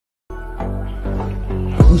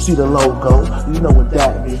see the logo, you know what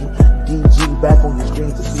that means. DG back on your screen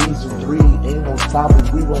for season 3. Ain't no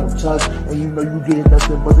topic we won't touch, and you know you get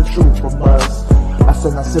nothing but the truth from us. I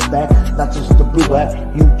said now sit back, not just the blue app,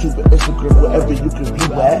 YouTube and Instagram, wherever you can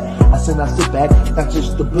view at. I said now sit back, not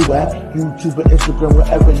just the blue app, YouTube and Instagram,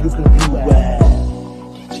 wherever you can view at.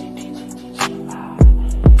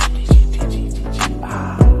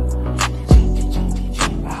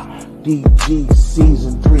 DG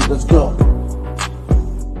season 3, let's go.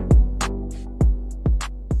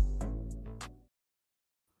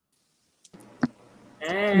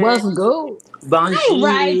 What's good? Bonjour.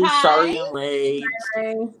 Hi. Sorry I'm late.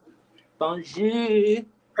 Hi. Bonjour.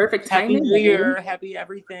 Perfect Happy timing. New Year. Happy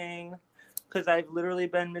everything. Because I've literally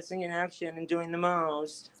been missing in action and doing the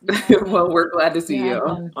most. Well, we're glad to see you.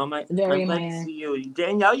 Oh I'm glad to see you.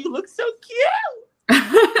 Danielle, you look so cute.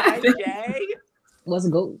 Hi, Jay. What's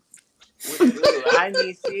good? Hi,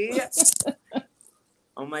 Nisi.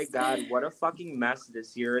 Oh my God, what a fucking mess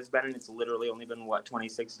this year has been. And it's literally only been,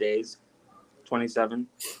 26 days? 27?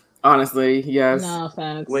 Honestly, yes. No,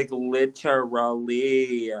 facts. Like,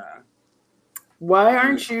 literally. Why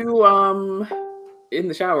aren't you in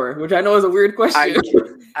the shower? Which I know is a weird question.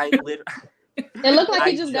 I literally... It looked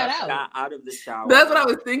like he just got out. Got out of the shower. That's what I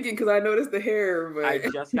was thinking because I noticed the hair. But I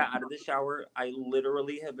just got out of the shower. I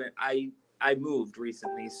literally have been... I moved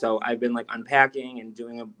recently, so I've been like unpacking and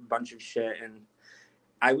doing a bunch of shit, and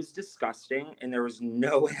I was disgusting, and there was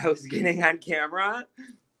no way I was getting on camera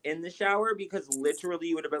in the shower because literally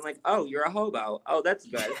you would have been like, "Oh, you're a hobo. Oh, that's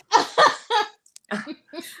good."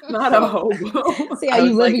 Not a hobo. See how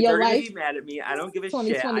you living your they're life? gonna be mad at me. I don't give a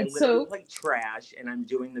shit. I literally look like trash, and I'm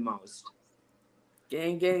doing the most.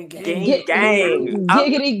 Gang. Gang.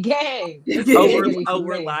 Giggity gang.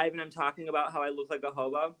 We're live, and I'm talking about how I look like a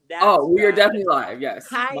hobo. We are definitely live. Yes.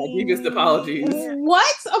 Hi. My deepest apologies.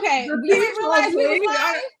 What? Okay. You didn't realize we were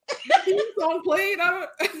live? The theme song played.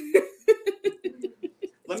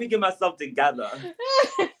 Let me get myself together.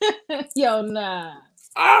 Yo, nah.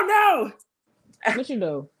 Oh no. What you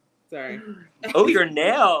do? Sorry. Oh, your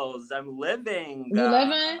nails. I'm living. You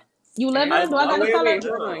living? Do I got the color?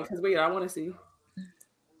 Because wait, I want to see.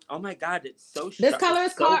 Oh my God, it's so This color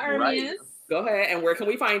is called Hermes. Go ahead, and where can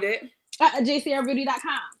we find it?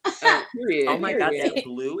 JCRbeauty.com. Period. Oh my God, that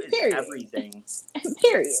blue is everything.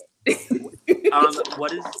 Period.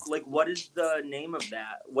 What is the name of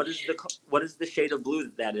that? What is the shade of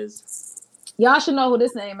blue that is? Y'all should know who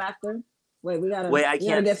this name after. Wait, I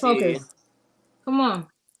can't get focused. Come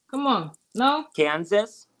on. No?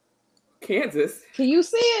 Kansas? Can you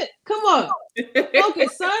see it? Come on.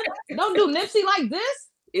 Focus, son. Don't do Nipsey like this.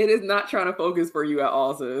 It is not trying to focus for you at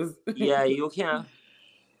all, sis. Yeah, you can.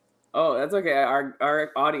 Oh, that's okay.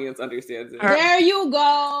 Our audience understands it. There you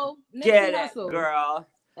go. Get it, girl.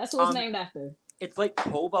 That's what it's named after. It's like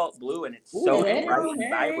cobalt blue, and it's so bright and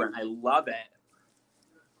vibrant. I love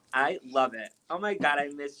it. Oh my God, I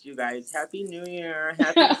missed you guys. Happy New Year.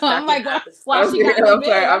 Happy oh my God. I'm sorry.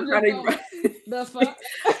 I'm trying to. The fuck?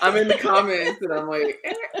 I'm in the comments, and I'm like.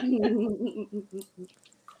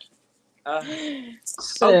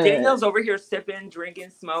 Daniel's over here sipping,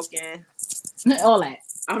 drinking, smoking. All that.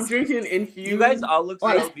 I'm drinking infused. You guys all look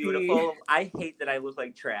so beautiful. I hate that I look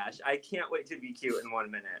like trash. I can't wait to be cute in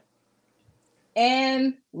 1 minute.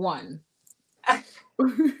 And 1.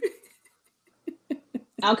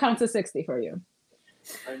 I'll count to 60 for you.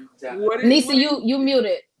 Nisa, you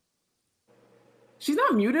muted. She's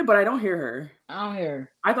not muted, but I don't hear her. I don't hear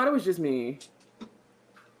her. I thought it was just me.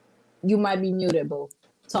 You might be muted, boo.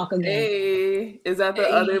 Talk again. Hey, is that the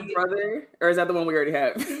other brother, or is that the one we already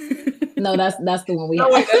have? No, that's the one we have.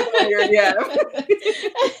 Wait, that's the one we already have.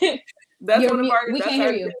 That's one of our. We can't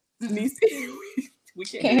hear you. We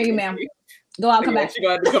can't hear you, ma'am. Go out, come back. She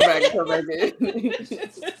gonna have to come back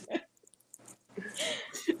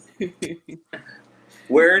in.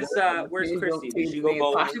 Where's Chrissy? Did she go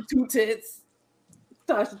bowling?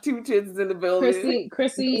 Tasha Two Tits is in the building.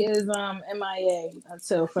 Chrissy is MIA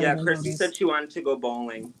until further Yeah, Chrissy notice. said she wanted to go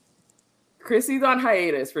bowling. Chrissy's on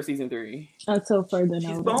hiatus for season 3. Until further notice.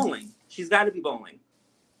 She's bowling. She's got to be bowling.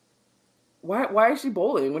 Why is she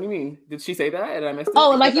bowling? What do you mean? Did she say that and I missed it? Oh,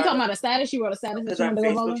 like you talking about a status? She wrote a status that Because she on wanted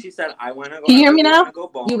to go Facebook bowling? she said, I want to go. Can you hear me now? Go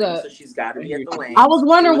bowling, so she's got to be at the lane. I was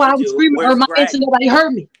wondering why I was screaming her mic and nobody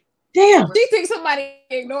heard me. Damn. She thinks somebody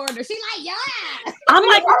ignored her. She like, yeah. I'm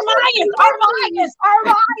like, Arlias.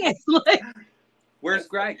 Like, where's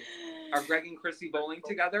Greg? Are Greg and Chrissy bowling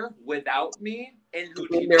together without me and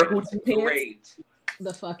In their hoochie pants? Great.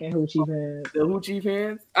 The fucking hoochie pants. The hoochie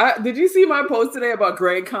pants. Did you see my post today about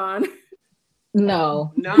Greg Khan?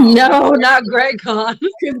 No, not Greg Con.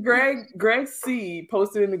 Because Greg C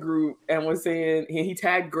posted in the group and was saying he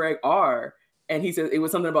tagged Greg R. And he said it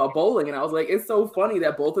was something about bowling. And I was like, it's so funny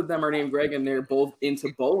that both of them are named Greg and they're both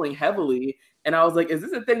into bowling heavily. And I was like, is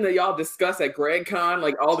this a thing that y'all discuss at Greg Con?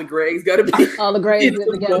 Like all the Gregs got to be all the Gregs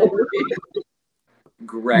together.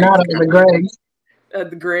 Greg. Not the Gregs. At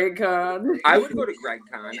the Greg Con. I would go to Greg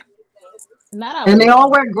Con. And they all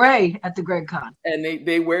wear gray at the Greg Con. And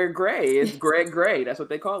they wear gray. It's Greg Gray. That's what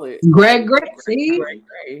they call it. Greg Gray. See? Greg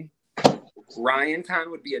Gray. Ryan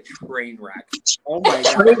Con would be a train wreck. Oh my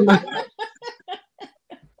god!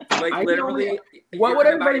 Like literally, what would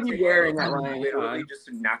everybody be wearing at Ryan literally Con?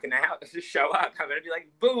 just not gonna have to show up. I'm gonna be like,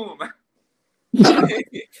 boom.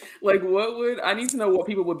 Like, what would I need to know what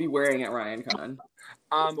people would be wearing at Ryan Con?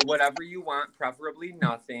 Whatever you want, preferably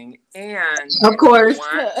nothing. And of course,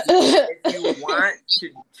 if you want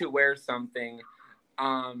to wear something,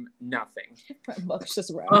 nothing.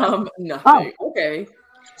 Nothing. Okay.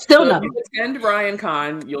 Still so nothing. If you attend Ryan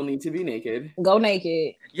Con, you'll need to be naked. Go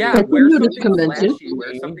naked. Yeah, wear something flashy.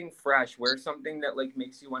 Wear something fresh. Wear something that like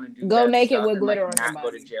makes you want to do. Go naked with glitter on your body. Not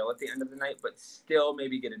go to jail at the end of the night, but still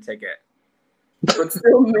maybe get a ticket.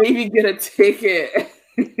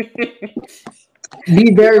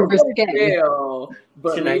 Be very risque.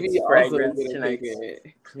 But tonight's maybe fragrance, also tonight's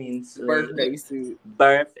clean suit. Birthday suit.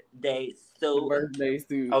 Birthday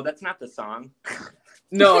suit. Oh, that's not the song.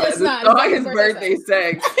 No, that's not his birthday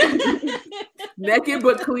sex. Naked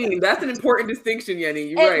but clean. That's an important distinction, Yenny.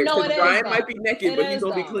 You're right. No, Ryan might be naked, but he's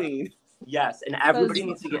gonna be clean. Yes, and everybody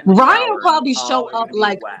needs to get. Ryan will probably show up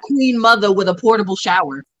like Queen Mother with a portable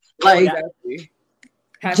shower, like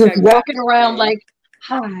just walking around like,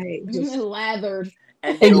 "Hi," just lathered.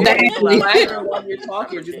 Exactly. While you're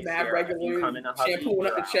talking, just mad regular, shampooing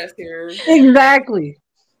up the chest hair. Exactly.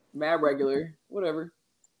 Mad regular, whatever.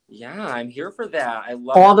 Yeah, I'm here for that. I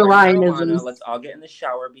love all the Ryanisms. Let's all get in the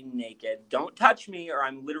shower, be naked. Don't touch me, or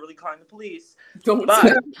I'm literally calling the police. Don't.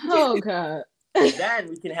 Oh god. Then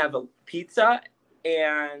we can have a pizza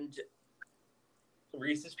and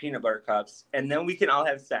Reese's peanut butter cups, and then we can all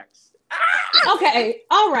have sex. Okay,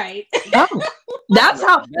 all right. Oh, that's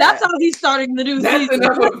how he's starting the new season.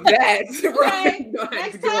 Enough of that. Right.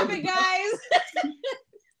 Next topic, guys.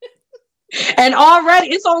 And already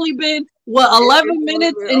it's only been 11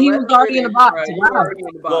 minutes and he was already in the box. Right. Wow.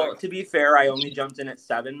 Well, to be fair, I only jumped in at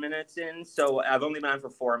 7 minutes in, so I've only been on for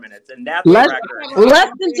 4 minutes, and that's less record.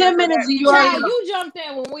 than 10 minutes. You jumped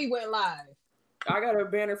in when we went live. I got a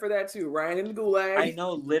banner for that too. Ryan in the gulag. I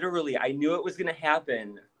know, literally. I knew it was gonna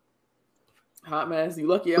happen. Hot mess. You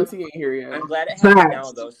lucky LT ain't here yet. I'm glad it happened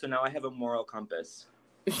now, though. So now I have a moral compass.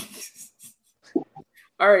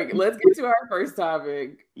 All right, let's get to our first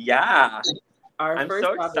topic. Yeah. I'm first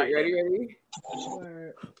so topic. excited. Ready?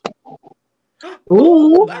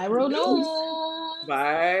 Ooh. Viral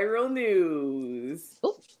news.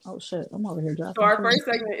 Ooh. Oh shit! I'm over here dropping. So our first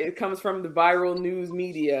segment, it comes from the viral news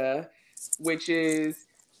media, which is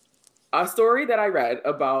a story that I read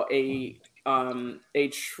about a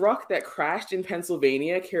truck that crashed in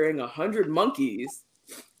Pennsylvania carrying 100 monkeys,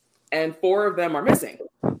 and 4 of them are missing.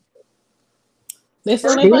 They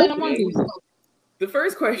still ain't finding the monkeys. The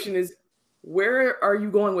first question is, where are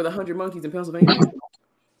you going with 100 monkeys in Pennsylvania?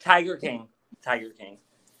 Tiger King.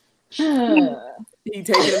 He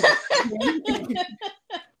taking them.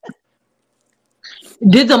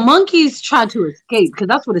 Did the monkeys try to escape? Because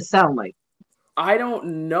that's what it sounded like. I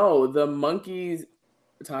don't know. The monkeys.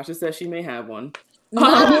 Tasha says she may have one.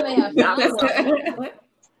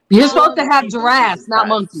 You're supposed to have giraffes, not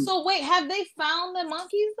monkeys. So wait, have they found the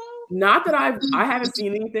monkeys though? Not that I haven't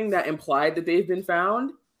seen anything that implied that they've been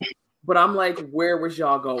found, but I'm like, where was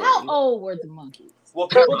y'all going? How old were the monkeys? Well,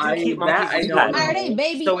 people do keep monkeys in pets. Are they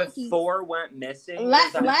baby so monkeys? If 4 went missing,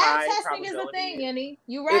 lab testing is a thing, Yenny.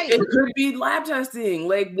 You're right. It could be lab testing.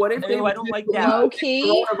 Like, what if I don't like that.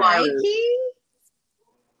 Okay, high key.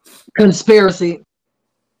 Conspiracy.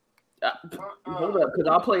 Hold up, because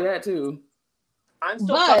I'll play that too. I'm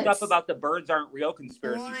still fucked up about the birds aren't real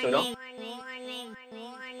conspiracy, so don't.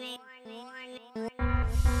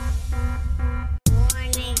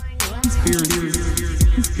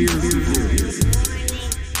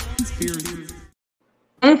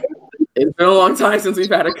 It's been a long time since we've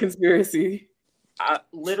had a conspiracy.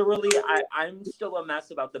 Literally, I'm still a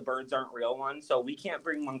mess about the birds aren't real one, so we can't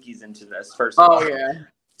bring monkeys into this, first of all. Yeah.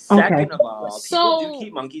 Second of all, people do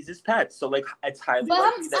keep monkeys as pets, so like it's highly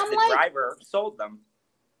likely that the driver sold them.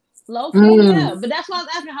 Low key, yeah, but that's why I was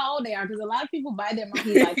asking how old they are, because a lot of people buy their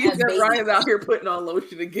monkeys like as babies. Ryan's out here putting on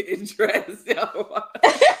lotion and getting dressed.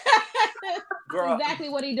 That's exactly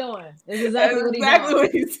what he's doing. This is exactly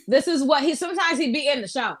what he's doing. This is what sometimes he be in the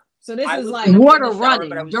shower. So this is like water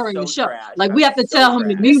running during the show. Trash. Like we have to tell him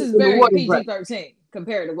to this is very PG-13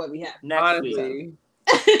 compared to what we have. Honestly.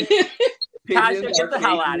 Tasha, get the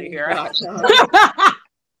hell out of here.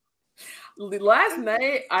 Last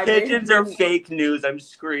night, pigeons are fake news. I'm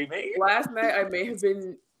screaming. Last night, I may have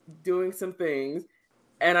been doing some things,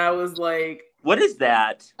 and I was like, "What is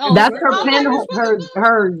that?" Oh, that's her pen,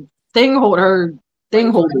 her thing holder.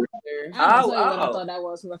 I thought that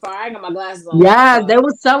was before. I ain't got my glasses on. Yeah, they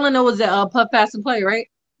were selling it was a Puff Pass and Play, right?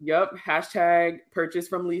 Yep. Hashtag purchase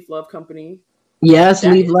from Leaf Love Company. Yes,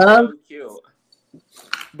 Leaf Love. So cute.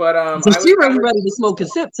 But so she was ready to smoke a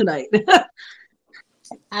sip tonight.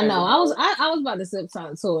 I know. I was about to sip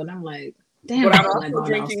something too, and I'm like, damn. But I'm also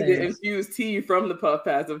drinking the infused tea from the Puff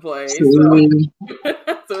Pass and Play.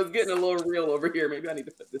 So it's getting a little real over here. Maybe I need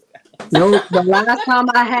to put this down. No, the last time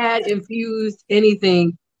I had infused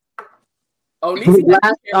anything, I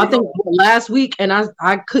think last week, and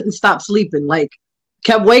I couldn't stop sleeping. Like,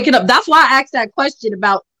 kept waking up. That's why I asked that question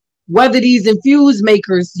about whether these infused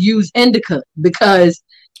makers use indica, because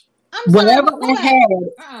whatever I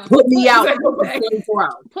had put me out for 24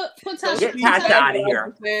 hours. Get Tasha out of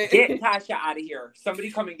here. Get Tasha out of here. Somebody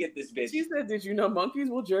come and get this bitch. She said, "Did you know monkeys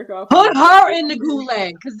will jerk off?" Put her in the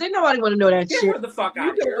gulag, because then nobody want to know that shit. Get her the fuck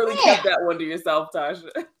out of here. You really kept that one to yourself, Tasha.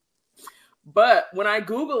 But when I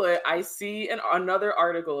Google it, I see another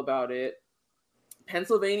article about it.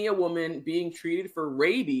 Pennsylvania woman being treated for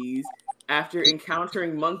rabies after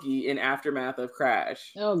encountering monkey in aftermath of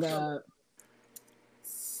crash. Oh God.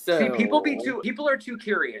 So, see, people are too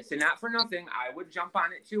curious, and not for nothing. I would jump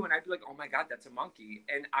on it too, and I'd be like, "Oh my God, that's a monkey,"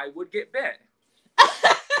 and I would get bit.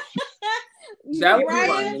 That would be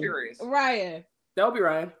Ryan. Ryan. That would be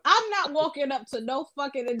Ryan. I'm not walking up to no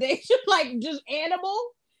fucking endangered like just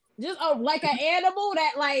animal, just like an animal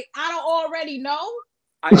that like I don't already know.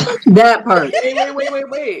 That part.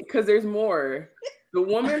 Wait, because there's more. The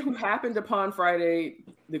woman who happened upon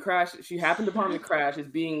the crash is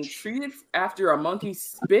being treated after a monkey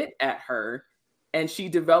spit at her, and she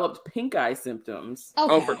developed pink eye symptoms.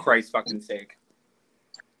 Okay. Oh, for Christ's fucking sake.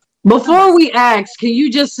 Before we ask, can you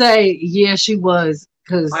just say, yeah, she was?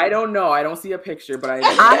 Because I don't know. I don't see a picture, but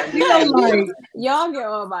I feel like y'all get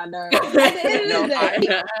on my nerves.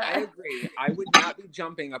 I agree. I would not be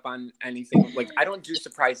jumping up on anything. Like, I don't do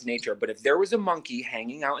surprise nature, but if there was a monkey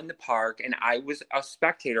hanging out in the park and I was a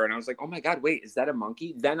spectator and I was like, oh my God, wait, is that a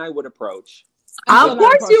monkey? Then I would approach. Of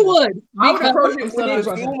course you would. I would approach it with a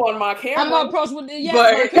zoom on my camera. I'm gonna approach with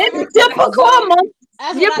it's typical monkey.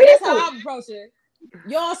 That's how I'm approaching.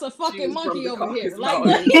 Y'all a fucking monkey over here. Like,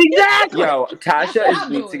 exactly. Yo, Tasha is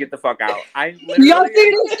need to get the fuck out. I literally y'all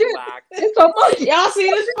see this shit? It's a monkey. Y'all see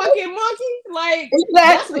this fucking monkey? Like,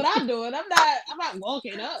 that's what I'm doing. I'm not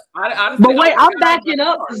walking up. But wait, I'm backing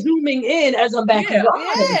up, zooming in as I'm backing up.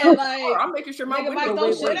 Yeah, like I'm making sure my window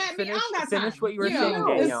don't shit at me. I don't got time. Finish what you were saying,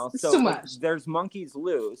 Danielle. It's too much. There's monkeys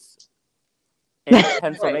loose in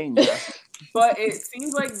Pennsylvania. But it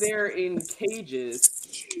seems like they're in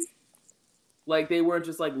cages. Like they weren't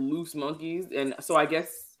just like loose monkeys, and so I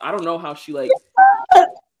guess I don't know how she like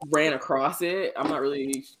ran across it. I'm not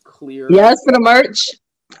really clear. Yes, for the merch.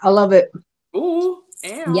 I love it. Ooh,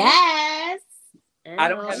 yes. I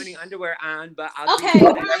don't have any underwear on, but I'll okay.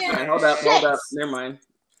 Hold up. Never mind.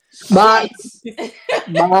 Box.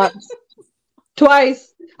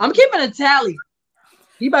 Twice. I'm keeping a tally.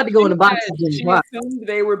 You about to go in the box again. She assumed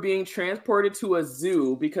they were being transported to a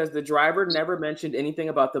zoo because the driver never mentioned anything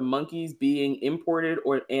about the monkeys being imported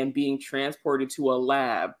and being transported to a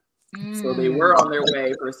lab. So they were on their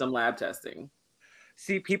way for some lab testing.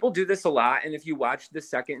 See, people do this a lot, and if you watch the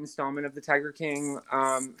second installment of the Tiger King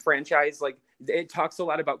franchise, like it talks a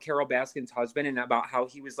lot about Carol Baskin's husband and about how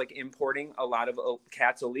he was like importing a lot of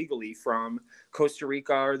cats illegally from Costa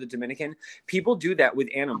Rica or the Dominican. People do that with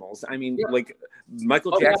animals. I mean, like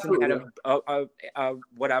Michael Jackson had a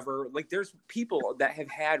whatever. Like, there's people that have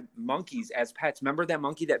had monkeys as pets. Remember that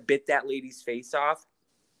monkey that bit that lady's face off?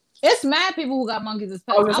 It's mad people who got monkeys as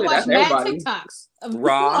pets. I watch mad TikToks.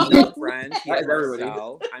 Raw, my friend.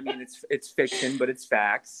 I mean, it's fiction, but it's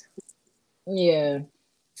facts. Yeah.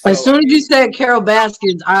 So, as soon as you said Carol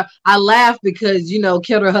Baskins, I laughed because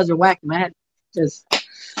killed her husband whack man. Just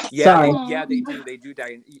sorry. Yeah, they do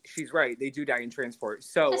die. She's right. They do die in transport.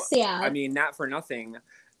 So I mean, not for nothing.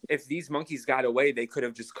 If these monkeys got away, they could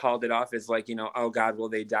have just called it off as like, oh God, well,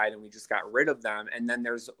 they died and we just got rid of them. And then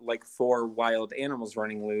there's like 4 wild animals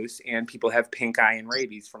running loose and people have pink eye and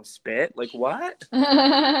rabies from spit. Like, what?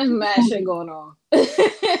 Mad shit going on.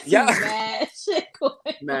 Yeah. Mad shit going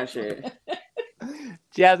on. Mad shit.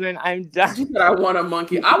 Jasmine, I'm done. She said I want a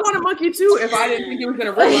monkey. I want a monkey too if I didn't think it was going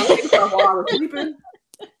to rip my face off while I was sleeping.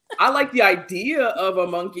 I like the idea of a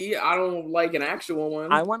monkey. I don't like an actual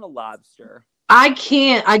one. I want a lobster. I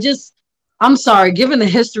can't. I'm sorry. Given the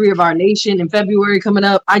history of our nation in February coming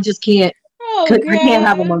up, I just can't. Oh, I can't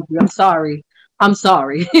have a monkey. I'm sorry.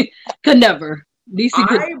 Could never.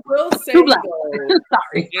 I will say though,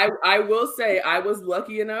 sorry. I will say I was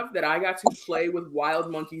lucky enough that I got to play with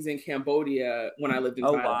wild monkeys in Cambodia when I lived in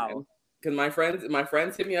Thailand. Wow. Because my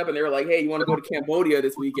friends hit me up and they were like, "Hey, you want to go to Cambodia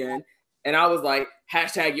this weekend?" And I was like,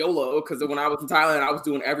 #YOLO, because when I was in Thailand, I was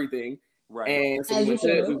doing everything. Right. And so as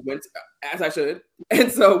we went as I should.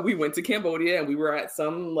 And so we went to Cambodia and we were at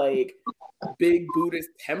some like big Buddhist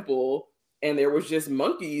temple. And there was just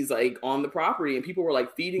monkeys like on the property, and people were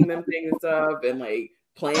like feeding them things and stuff, and like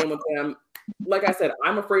playing with them. Like I said,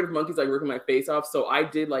 I'm afraid of monkeys like ripping my face off, so I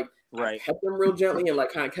did like I kept them real gently and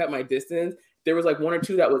like kind of kept my distance. There was like one or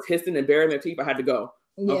two that was hissing and baring their teeth. I had to go.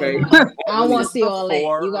 Yeah, Okay, I don't want to see all that.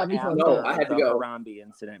 You got me fucked No, up. I had to go. Harambe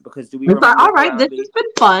incident because do we? All right, this has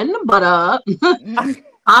been fun, but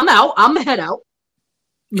I'm out. I'm gonna head out.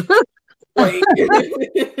 Like,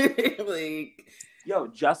 yo,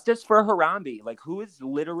 justice for Harambe. Like, who is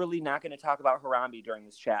literally not going to talk about Harambe during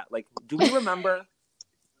this chat? Like, do we remember?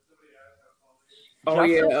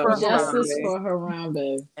 Justice for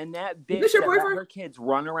Harambe. And that bitch that let her kids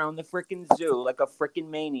run around the freaking zoo like a freaking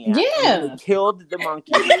maniac. Yeah. And killed the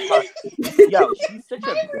monkey. Yo, she's such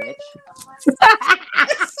a bitch.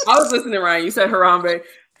 I was listening, Ryan. You said Harambe.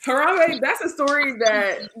 Harambe, that's a story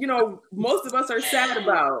that, you know, most of us are sad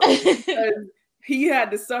about. Because he had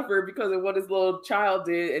to suffer because of what his little child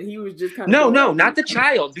did, and he was just kind of... No, not the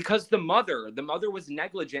child, because the mother was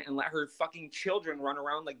negligent and let her fucking children run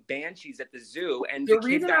around like banshees at the zoo, and the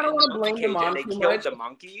reason I don't want to blame the mom too much... the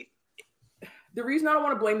monkey? The reason I don't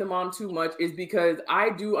want to blame the mom too much is because I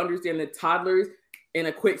do understand that toddlers in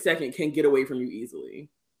a quick second can get away from you easily.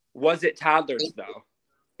 Was it toddlers, though?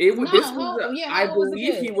 I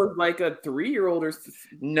believe he was like a 3-year-old or...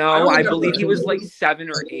 No, I believe he was like 7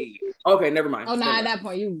 or 8. Okay, never mind. Oh, no, at that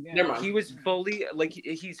point, never mind. He was fully, like,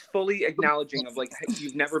 he's fully acknowledging of, like,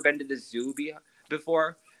 you've never been to the zoo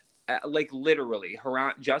before. Like, literally.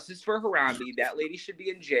 Justice for Harambe. That lady should be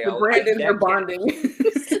in jail. The Brandons are bonding.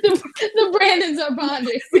 The Brandons are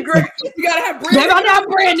bonding. You gotta have Brandon. They don't have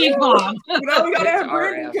Brandon Con. We gotta have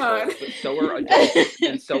Brandon Con. But so are adults,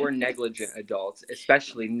 and so are negligent adults,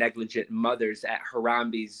 especially negligent mothers at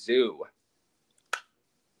Harambe's zoo.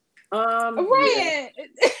 Right.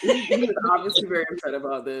 Yeah. He was obviously very upset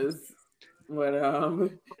about this. But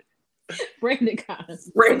Brandon Con.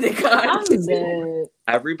 I'm dead.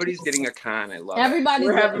 Everybody's getting a con. I love it.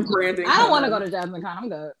 We're having Brandon Con. I don't want to go to Jasmine Con. I'm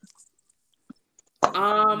good.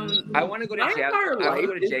 I want to go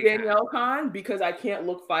to Danielle Con because I can't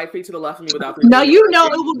look 5 feet to the left of me without. Now you know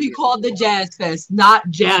it will be called the Jazz Fest, not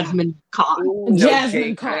Jasmine Con. Ooh,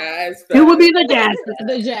 Jasmine Con. It will be the Jazz Fest.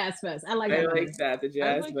 The Jazz Fest. I like that. The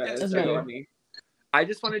Jazz Fest. I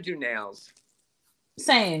just want to do nails.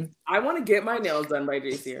 Same. I want to get my nails done by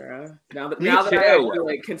J. Sierra. Now that I actually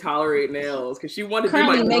like can tolerate nails, because she wanted to do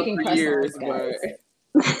my nails for years. But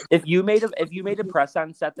if you made a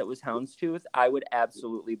press-on set that was houndstooth, I would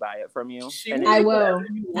absolutely buy it from you. I will.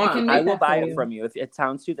 I will buy it from you if it's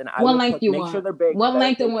houndstooth, and I will make sure they're big. What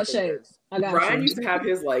length and what shape? I got Brian used to have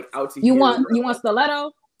his like out to you want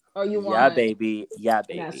stiletto? Or you want? Yeah, baby.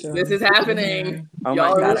 This is happening. Oh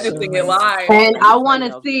Y'all are witnessing it live. And I want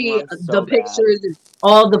to see the pictures and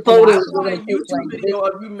all the photos. I want a YouTube video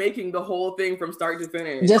of you making the whole thing from start to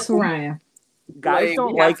finish. Just for Ryan. Guys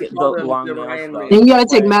don't like it the long nails. Then you gotta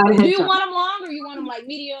take mad. Do you want them long or you want them like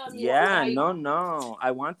medium? Yeah, no.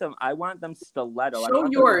 I want them stiletto. Show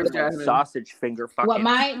yours, Jasmine. Sausage finger. Fucking. What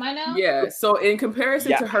my now? Yeah. So in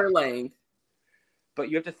comparison to her length. But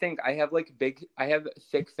you have to think, I have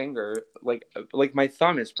thick finger, like my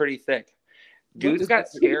thumb is pretty thick. Dudes got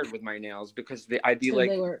scared with my nails because I'd be like,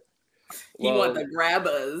 he want the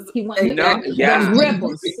grabbers. He want the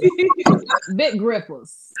grippers. Big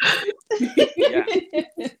grippers. Yeah.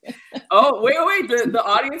 Oh, wait. The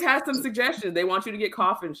audience has some suggestions. They want you to get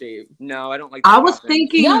coffin shaped. No, I don't like I was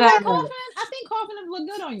thinking that. Coffin? I think coffin would look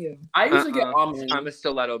good on you. I usually get almond. I'm a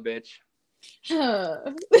stiletto bitch.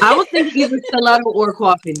 I was thinking either stiletto or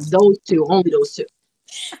coffin. Those two, only those two.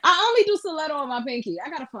 I only do stiletto on my pinky. I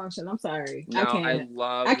gotta function. I'm sorry. No,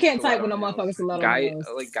 I can't type with no motherfucking stiletto.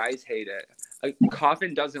 Guys hate it.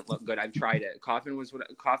 Coffin doesn't look good. I've tried it. Coffin was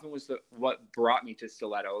what brought me to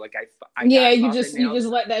stiletto. Like I you just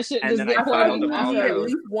let that shit just get I need at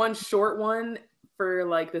least one short one for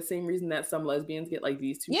like the same reason that some lesbians get like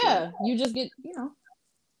these two. Yeah, you just get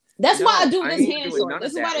That's No, why I do I this ain't hand doing short. none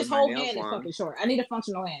This of is why that this with my whole nails hand is long. fucking short. I need a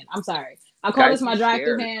functional hand. I'm sorry. I call Guys this my be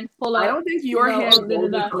drive-through scared. hand. Pull up. I don't think your you know, hand goes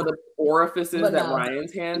in da-da-da. some of the orifices But that no.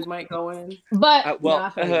 Ryan's hands might go in. But Well, no, I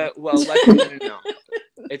feel you. let's no.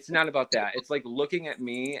 It's not about that. It's like looking at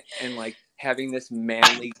me and like having this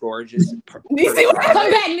manly, gorgeous Niecy,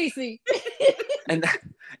 Come back, Niecy.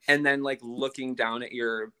 and then like looking down at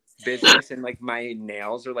your business and like my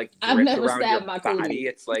nails are like I've dripped never around your stabbed my body. cootie.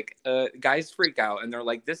 It's like guys freak out and they're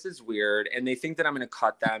like, this is weird, and they think that I'm gonna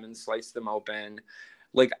cut them and slice them open.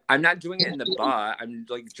 Like, I'm not doing it in the butt. I'm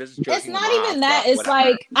like just joking. It's not them even off, that. but it's whatever.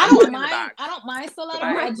 like I I'm don't doing it in the mind. back. I don't mind stiletto.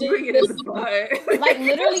 I'm I not just doing it in the butt. like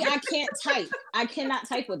literally I can't type. I cannot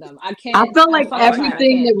type with them. I can't. I felt like fucking try. I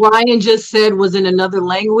everything can't. that Ryan just said was in another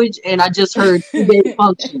language, and I just heard two-day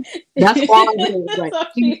function. That's all I heard. Like, That's all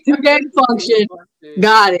she two-day function.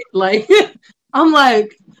 Got it. Like, I'm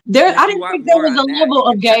like, there. And if I you didn't want think there more was a on that, level you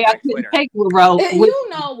of can gay check I my couldn't Twitter. take with with You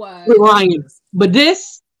know what? Ryan. But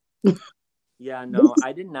this, Yeah, no,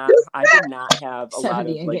 I did not have a lot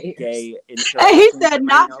of 70 like engaged. gay and he interactions said, with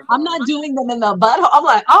my "Not. nails I'm long. not doing them in the butthole." I'm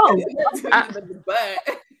like, oh.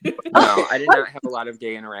 No, I did not have a lot of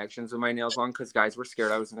gay interactions with my nails long because guys were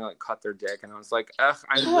scared I was gonna like cut their dick, and I was like, ugh,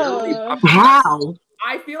 I'm literally up to How?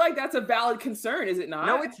 I feel like that's a valid concern, is it not?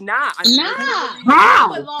 No, it's not. I'm Nah. literally-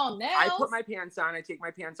 How? With long nails. I put my pants on, I take my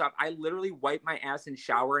pants off, I literally wipe my ass and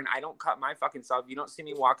shower, and I don't cut my fucking self. You don't see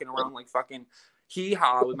me walking around like fucking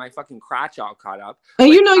hee-haw with my fucking crotch all cut up. And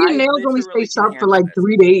Like, you know your I nails only literally stay sharp can for like handle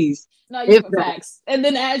 3 days. No, you If can that. facts. And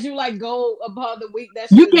then as you like go above the week,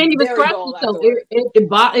 that You shit is can't even very scratch dull yourself. afterwards.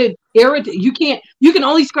 It irritates. You can't. You can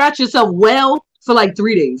only scratch yourself well for like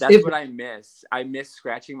 3 days. That's what I miss. I miss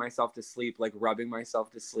scratching myself to sleep, like rubbing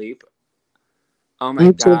myself to sleep. Oh my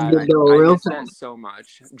It's god, good though, I real miss that fast. so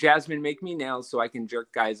much. Jasmine, make me nails so I can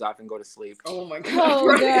jerk guys off and go to sleep. Oh my god.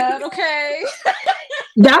 Oh god. Okay.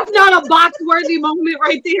 That's not a box-worthy moment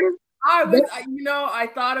right there. I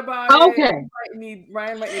thought about Okay. it.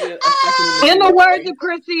 Ryan might need a second. In the words of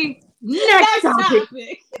Chrissy, next topic.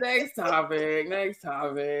 Next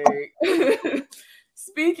topic.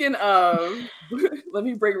 Speaking of, let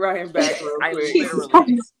me bring Ryan back real I quick.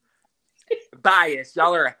 literally biased.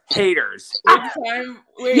 Y'all are haters.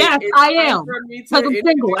 Yes, I am. Because I'm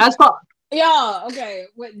single as fuck. Yeah. Okay.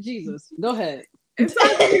 Wait, Jesus. Go ahead. It's time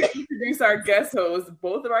to introduce our guest hosts.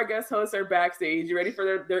 Both of our guest hosts are backstage. You ready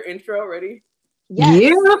for their intro? Ready?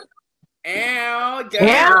 Yes.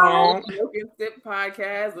 Yeah. Smoke and Sip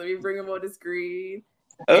podcast. Let me bring them on the screen.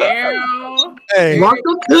 Hey,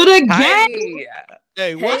 welcome to the game.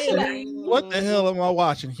 Hey, what the hell am I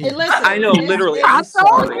watching here? Hey, listen, I know, literally. I I'm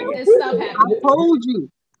sorry. It's stuff I happening. told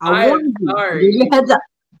you. I warned you. sorry. I gave you a heads up.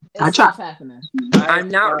 I It's tried. stuff happening. I'm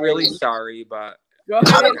not really sorry, but Go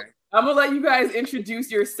ahead. okay. I'm gonna let you guys introduce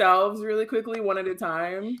yourselves really quickly, one at a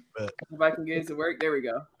time. Bet. If I can get it to work. There we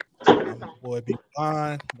go. I'm your boy B.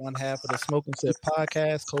 Vaughn, one half of the Smoke and Sip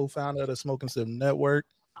podcast, co-founder of the Smoke and Sip network.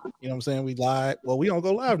 You know what I'm saying? We live. Well, we don't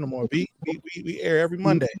go live no more. We air every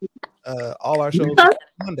Monday. All our shows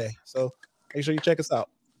Monday. So make sure you check us out.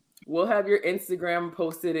 We'll have your Instagram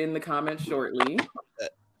posted in the comments shortly.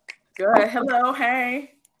 Go ahead. Hello.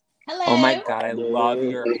 Hey. Hello. Oh my god, I love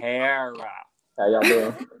your hair. How y'all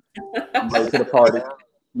doing? I'm late to the party.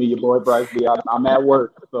 Me, your boy Bryce B. I'm at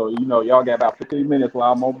work, so you know y'all got about 15 minutes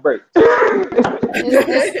while I'm on break.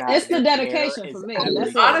 It's the dedication for me. That's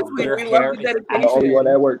it. Honestly, we love the I'm the only one dedication.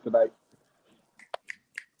 at work tonight.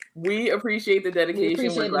 We appreciate the dedication. We're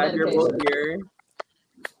appreciate the glad you're dedication. both here.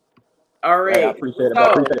 All right. Hey, I appreciate it.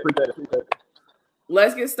 So, Appreciate it.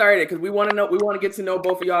 let's get started because we want to get to know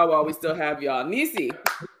both of y'all while we still have y'all. Niecy.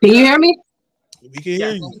 Can you hear me? We can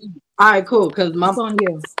hear you. All right, cool. Because It's on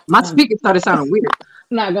you. my speaker started sounding weird.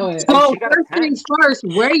 No, go ahead. So she got a first pen. things first,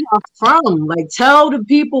 where y'all from? Like, tell the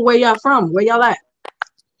people where y'all from. Where y'all at?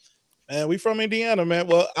 Man, we from Indiana, man.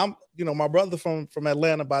 Well, I'm, my brother from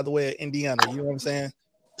Atlanta, by the way, Indiana. You know what I'm saying?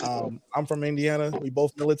 I'm from Indiana. We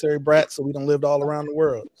both military brats, so we done lived all around the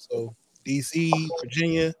world. So DC,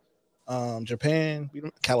 Virginia, Japan,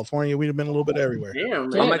 California. We've been a little bit everywhere.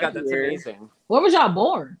 Damn. Oh my god, that's amazing. Where was y'all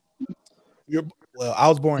born? Well, I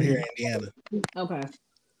was born here in Indiana. Okay.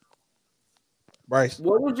 Bryce.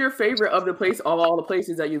 What was your favorite of all the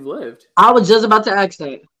places that you've lived? I was just about to ask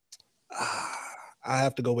that. I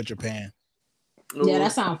have to go with Japan. Yeah,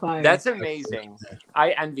 that sounds fire. That's amazing.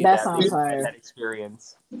 I envy That that. sounds We've had fire. that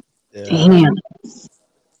experience. Yeah. Damn.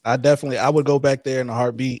 I would go back there in a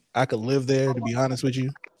heartbeat. I could live there, to be honest with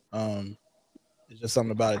you. It's just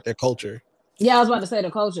something about it, their culture. Yeah, I was about to say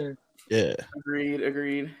the culture. Yeah.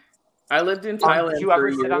 Agreed. I lived in Did Thailand you for ever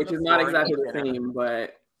a sit year, on which the is not floor and exactly eat the dinner? same,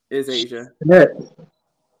 but is Asia.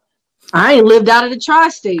 I ain't lived out of the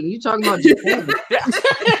tri-state. You talking about Japan?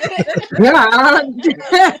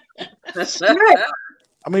 Yeah. Shit.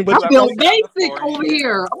 I mean, I but feel Whoever's on the basic floor over here,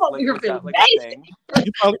 here. I'm over here what's feeling up, like a basic.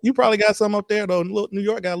 thing. you probably got some up there though. New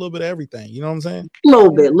York got a little bit of everything. You know what I'm saying?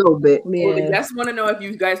 Little bit. Well, the Yeah. guests want to know if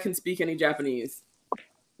you guys can speak any Japanese.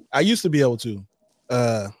 I used to be able to.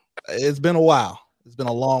 It's been a while. It's been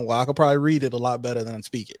a long while. I could probably read it a lot better than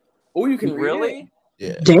speak it. Oh, you can read Really? it?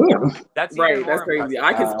 Yeah. Damn. That's Right, even that's more crazy. impressive.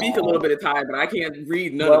 I can speak a little bit of Thai, but I can't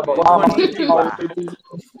read none Well, of it. well, What do you do? Wow.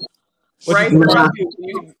 Bryce, you what say? about you?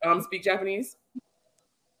 Can you speak Japanese?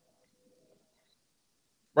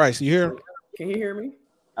 Bryce, you hear? Can you hear me?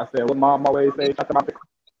 I said, what mom always say, "Shut about the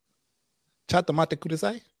Chatta mate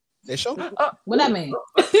kudasai? They show. What that mean?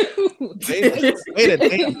 Wait a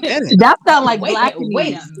damn minute. That sound like Wait a Blackanese,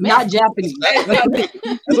 minute. not Japanese. That's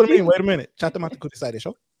what I mean. Wait a minute. Chatta mate kudasai. They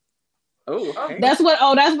show. Oh, okay. That's what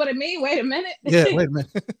it mean. Wait a minute. Yeah. Wait a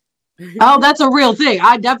minute. Oh, that's a real thing.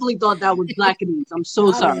 I definitely thought that was Blackanese. I'm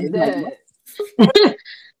so sorry. Dead.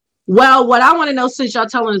 Well, what I want to know, since y'all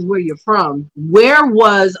telling us where you're from, where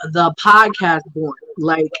was the podcast born?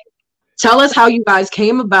 Like, tell us how you guys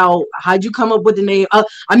came about. How'd you come up with the name?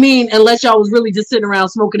 I mean, unless y'all was really just sitting around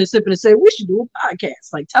smoking and sipping and say, we should do a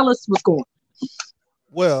podcast. Like, tell us what's going on.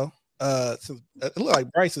 Well, so it looked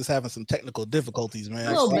like Bryce is having some technical difficulties, man.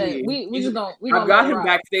 A little So, bit. We just gonna. I got him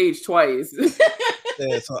backstage twice.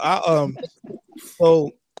 yeah,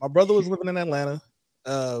 so my brother was living in Atlanta.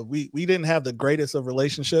 We didn't have the greatest of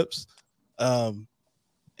relationships. And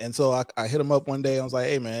so I hit him up one day. I was like,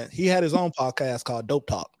 hey man, he had his own podcast called Dope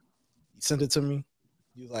Talk. He sent it to me.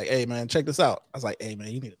 He was like, hey man, check this out. I was like, hey man,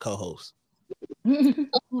 you need a co-host.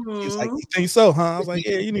 He's like, you think so, huh? I was like,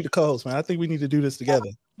 yeah, you need a co-host, man. I think we need to do this together.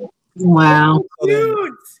 Wow.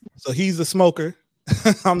 So he's the smoker.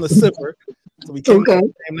 I'm the sipper. So we came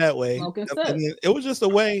that way. Smoke and And sip. then it was just a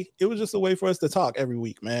way. It was just a way for us to talk every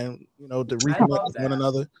week, man. You know, to reconnect with one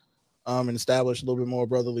another, and establish a little bit more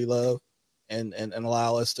brotherly love, and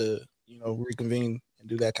allow us to, you know, reconvene and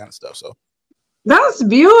do that kind of stuff. So That's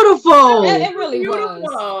beautiful. It really Beautiful.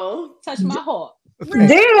 was. Touched my heart.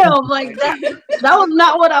 Damn, like that was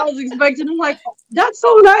not what I was expecting. I'm like, that's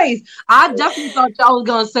so nice. I definitely thought y'all was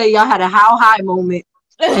gonna say y'all had a how high moment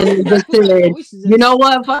and then just said, you know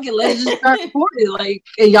what, fuck it, let's just start recording. Like,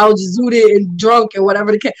 and y'all just zooted and drunk and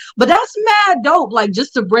whatever the case. But that's mad dope. Like,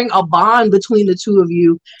 just to bring a bond between the two of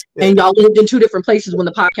you, and y'all lived in two different places when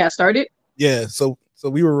the podcast started. Yeah, so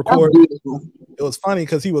we were recording. It was funny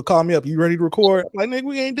because he would call me up. You ready to record? I'm like, nigga,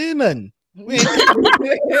 we ain't did nothing. We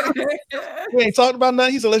ain't talked about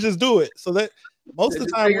nothing. He said, let's just do it. So that most of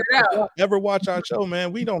the time, when you ever watch our show,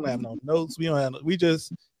 man, we don't have no notes. We don't have. We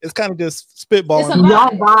just. It's kind of just spitballing.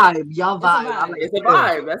 Y'all vibe. It's a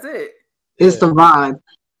vibe. That's it. It's the vibe.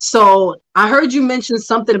 So I heard you mention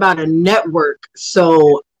something about a network.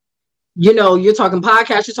 So, you know, you're talking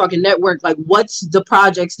podcast, you're talking network. Like, what's the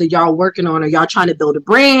projects that y'all working on? Are y'all trying to build a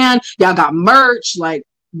brand? Y'all got merch? Like,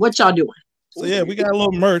 what y'all doing? So yeah, we got a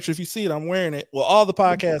little merch. If you see it, I'm wearing it. Well, all the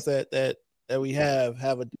podcasts that we have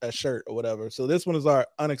a shirt or whatever. So this one is our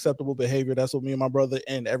unacceptable behavior. That's what me and my brother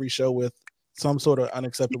end every show with, some sort of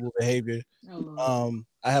unacceptable behavior.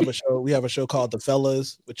 I have a show. We have a show called The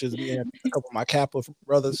Fellas, which is me and a couple of my Kappa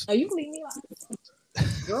brothers. Oh, you can leave me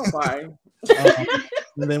Girl, bye.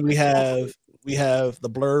 And then we have the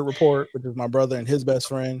Blurred Report, which is my brother and his best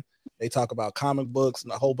friend. They talk about comic books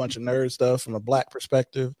and a whole bunch of nerd stuff from a Black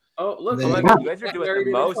perspective. Oh, look, then, you guys are doing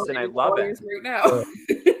the most, and I love it. Right now.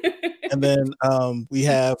 And then we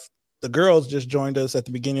have the girls just joined us at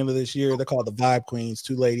the beginning of this year. They're called the Vibe Queens,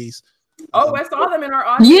 two ladies. Oh, I saw them in our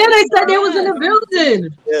audience. Yeah, they said they was in the building.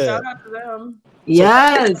 Yeah. Shout out to them.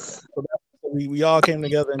 Yes. So we all came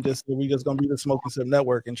together and we just gonna be the Smoke and Sip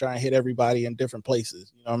Network and try and hit everybody in different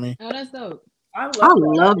places. You know what I mean? Oh, that's dope. I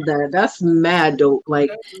love that. That's mad dope.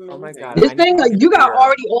 Like, Oh my god, this thing, like, you got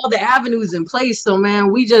already all the avenues in place. So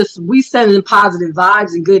man, we sending positive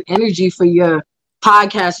vibes and good energy for your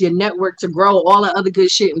podcast, your network to grow, all the other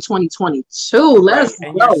good shit in 2022. Let's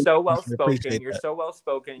and go. you're so well spoken. Appreciate You're that. so well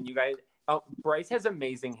spoken. You guys. Oh, Bryce has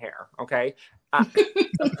amazing hair. Okay,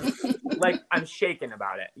 like I'm shaken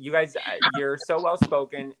about it. You guys, you're so well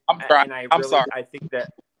spoken. I'm sorry. And I'm sorry. I think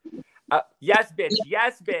that. Yes, bitch.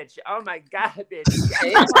 Yes, bitch. Oh my god, bitch.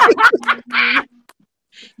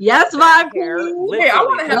 Yes, That vibe. hair, queen. Hey, I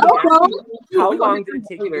want to have literally, a how long did it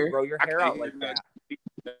take you to grow your hair out like that?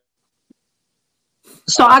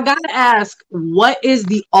 So I gotta ask, what is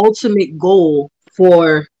the ultimate goal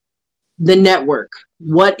for the network?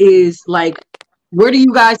 What is, like, where do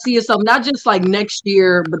you guys see yourself? Not just like next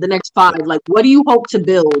year, but the next 5. Like, what do you hope to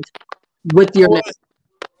build with your network?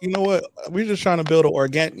 you know what? We're just trying to build an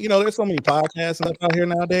organic. You know, there's so many podcasts and stuff out here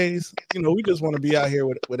nowadays. You know, we just want to be out here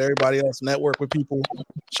with everybody else, network with people,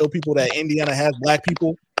 show people that Indiana has black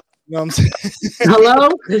people. You know what I'm saying? Hello?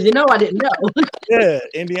 Because you know I didn't know. Yeah,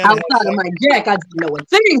 Indiana. Outside of my Jack, I didn't know a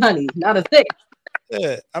thing, honey. Not a thing.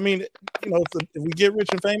 Yeah, I mean, you know, if we get rich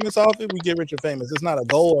and famous off it, we get rich and famous. It's not a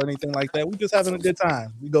goal or anything like that. We just having a good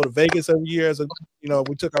time. We go to Vegas every year.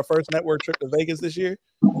 We took our first network trip to Vegas this year,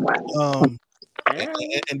 and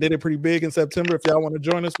did it pretty big in September. If y'all want to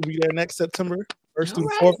join us, we'll be there next September 1st through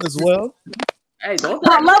 4th as well. Hey, don't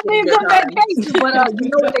I love me a good vacation, but you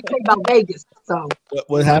know what they say about Vegas. So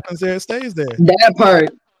what happens there stays there. That part,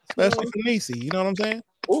 especially for Niecy. You know what I'm saying?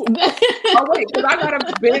 Oh wait, because I got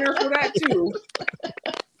a banner for that too.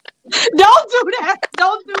 Don't do that.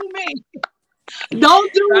 Don't do me.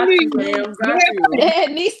 Don't do got me. You, ma'am. Got you.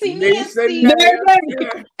 Niecy. Nasty.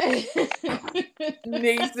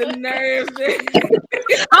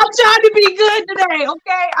 I'm trying to be good today,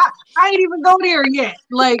 okay? I ain't even go there yet.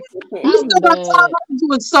 Like, you still got time. I'm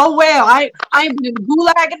doing so well. I ain't been in the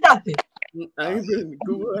gulag or nothing.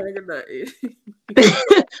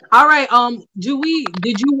 All right.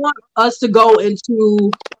 Did you want us to go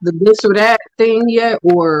into the this or that thing yet,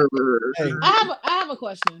 or? I have a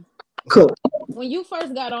question. Cool. When you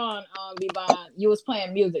first got on B-Bond, you was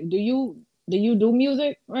playing music. Do you do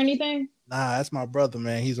music or anything? Nah, that's my brother,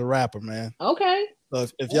 man. He's a rapper, man. Okay. So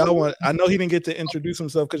if y'all want, I know he didn't get to introduce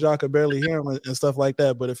himself because y'all could barely hear him and stuff like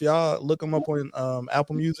that. But if y'all look him up on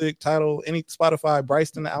Apple Music, Tidal, any Spotify,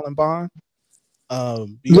 Bryson Allen Bond. I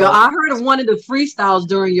heard of one of the freestyles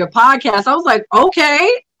during your podcast. I was like,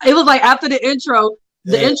 okay. It was like after the intro.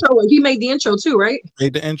 Intro, he made the intro too, right?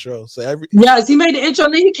 Made the intro. So yes, he made the intro,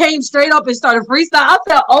 and then he came straight up and started freestyle. I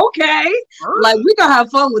said, okay, like we gonna have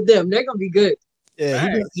fun with them. They're gonna be good.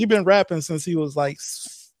 Yeah, he been rapping since he was like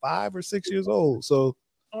 5 or 6 years old. So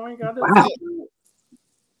oh my God, wow.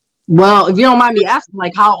 Well, if you don't mind me asking,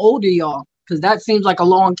 like, how old are y'all? Because that seems like a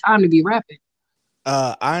long time to be rapping.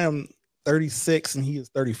 I am 36 and he is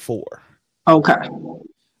 34. Okay.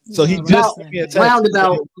 So he just sent me a text.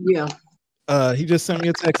 Roundabout, yeah. He just sent me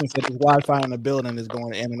a text and said his Wi-Fi in the building is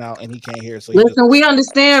going in and out and he can't hear. So listen, we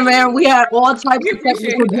understand, man. We have all types of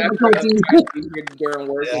technical difficulties during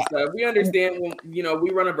work and stuff. We understand when we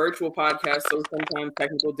run a virtual podcast, so sometimes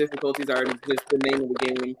technical difficulties are just the name of the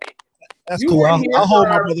game. That's cool. I'll hold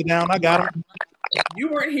my brother down. I got him. You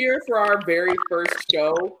weren't here for our very first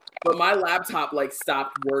show, but my laptop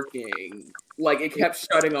stopped working. It kept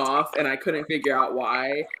shutting off, and I couldn't figure out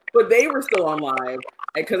why. But they were still on live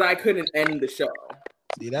because I couldn't end the show.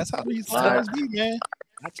 See, that's how these lives be, man.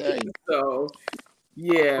 I tell you. So,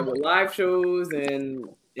 yeah, with live shows and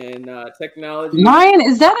technology. Ryan,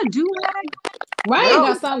 is that a do-rag? Ryan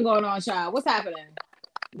got something going on, child. What's happening?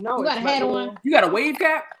 No, you got a hat on. You got a wave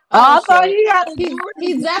cap? I thought you got a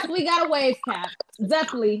He's definitely got a wave cap.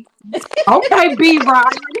 Definitely. Okay, B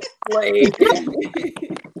Ryan.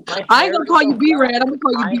 I ain't gonna call you B Red. I'm gonna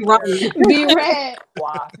call you B Ryan. B Red.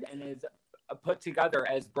 And is put together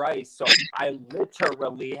as Bryce, so I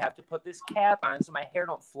literally have to put this cap on so my hair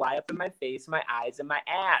don't fly up in my face, my eyes, and my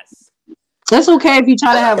ass. That's okay if you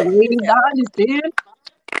try to have waves. I understand.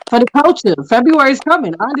 For the culture, February's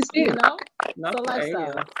coming. I understand. So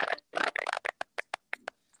lifestyle.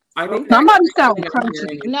 I think somebody sound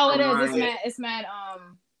crunchy. No, it is. It's mad.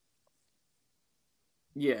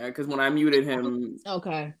 Yeah, because when I muted him,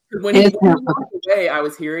 okay. When he walked away, I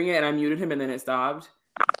was hearing it, and I muted him, and then it stopped.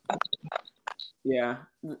 Yeah.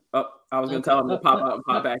 Oh, I was gonna tell him to pop out and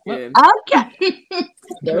pop back in. Okay.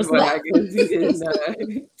 But I guess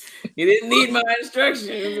he didn't need my instructions.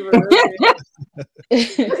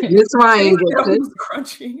 Miss Ryan gets it.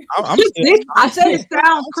 Crunchy. I said it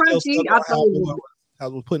sounds crunchy. I thought I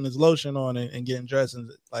was putting his lotion on and getting dressed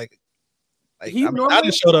and I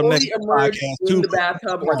just showed up next to the podcast too. In the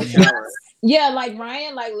bathtub or the shower. Yeah, like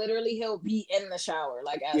Ryan, literally he'll be in the shower,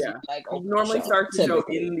 he normally starts the show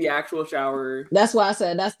in the actual shower. That's why I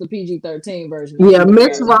said that's the PG-13 version. Yeah,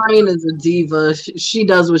 Miss Ryan is a diva. She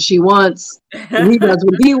does what she wants. He does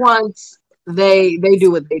what he wants. They do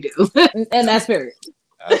what they do, and that's spirit.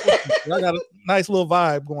 I got a nice little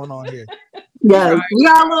vibe going on here. Yeah, we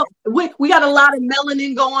got a lot of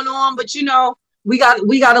melanin going on, but we got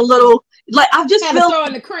a little I just feel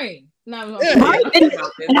throwing the cream. Right? And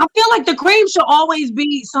I feel like the cream should always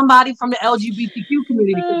be somebody from the LGBTQ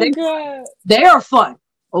community because they are fun.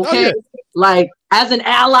 Okay, as an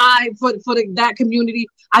ally for that community,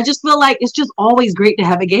 I just feel like it's just always great to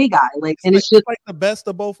have a gay guy. And it's just like the best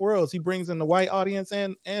of both worlds. He brings in the white audience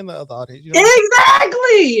and the other audience.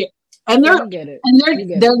 Exactly. And You get it.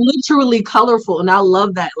 they're literally colorful, and I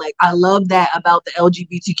love that. Like, I love that about the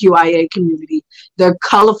LGBTQIA community. They're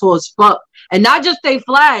colorful as fuck, and not just they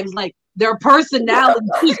flags. Like, their personality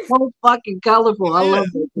is so fucking colorful. I love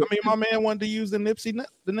it. I mean, my man wanted to use the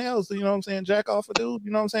the nails. You know what I'm saying? Jack off a dude.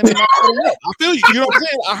 You know what I'm saying? They not I feel you. You know what I'm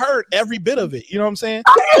saying? I heard every bit of it. You know what I'm saying?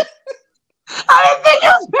 I didn't think it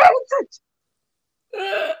was very.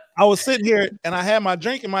 I was sitting here and I had my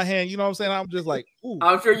drink in my hand. You know what I'm saying? I'm just like, ooh.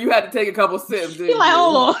 I'm sure you had to take a couple sips. You're like,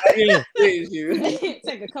 hold on. Yeah.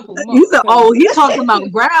 Take a couple more. You said, oh, he's talking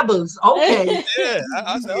about grabbers. Okay. Yeah.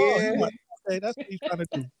 I said, oh, okay, that's what he's trying to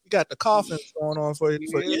do. You got the coughings going on for you.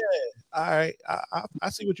 Yeah. All right. I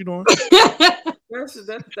see what you're doing. That's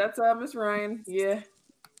Miss Ryan. Yeah.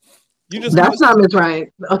 That's not Miss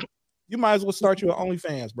Ryan. Okay. You might as well start your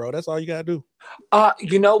OnlyFans, bro. That's all you gotta do.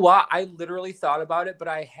 You know what? I literally thought about it, but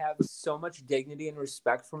I have so much dignity and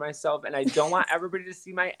respect for myself, and I don't want everybody to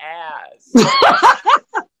see my ass.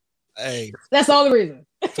 Hey, that's all the reason.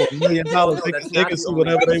 For $1 million, they can see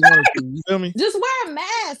whatever they want to. You feel me? Just wear a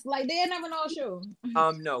mask, like they never know you.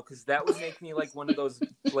 No, because that would make me like one of those.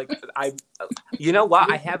 Like you know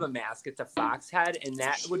what? I have a mask. It's a fox head, and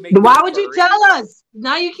that would make. Why would you tell us?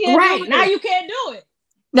 Now you can't. Right now you can't do it.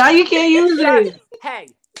 Now you can't use it. Hey,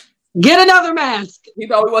 get another mask. He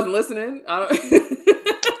thought we wasn't listening.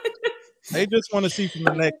 They just want to see from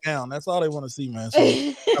the neck down. That's all they want to see, man. So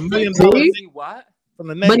 $1 million. What? From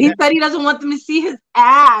the neck but he down. said he doesn't want them to see his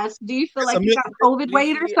ass. Do you feel like you got COVID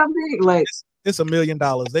weight or something? Like it's $1 million.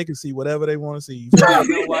 They can see whatever they want to see. You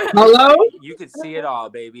know what? Hello? You could see it all,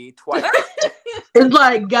 baby. Twice. It's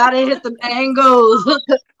like gotta hit them angles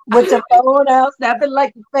with your phone out, snapping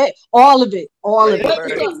like the face. All of it. All of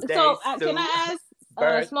it. So can I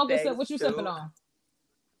ask Smoke and Sip, what you sipping on?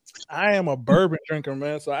 I am a bourbon drinker,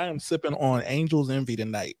 man. So I am sipping on Angel's Envy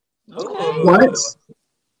tonight. Okay. What?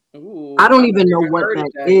 Ooh, I don't even know what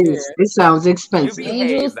that is. It sounds expensive.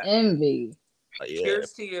 Angel's Envy. Yeah.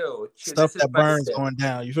 Cheers to you. Stuff that burns going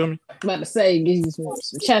down. You feel me? I'm about to say, give you some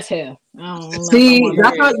chest hair. See,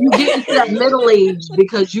 that's how you get into that middle age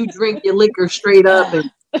because you drink your liquor straight up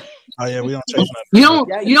and. Oh yeah, we don't chase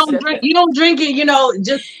nothing. You don't drink it, you know,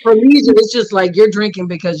 just for leisure. It's just like you're drinking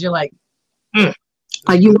because you're like you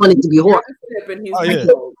want it to be hot. Oh yeah.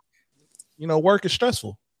 You know, work is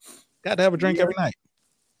stressful. Got to have a drink every night.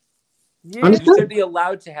 Yeah, you should be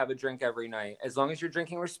allowed to have a drink every night as long as you're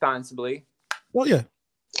drinking responsibly. Well, yeah.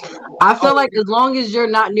 I feel like as long as you're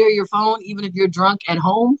not near your phone, even if you're drunk at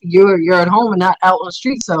home, you're at home and not out on the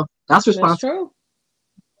street. So that's responsible. That's true.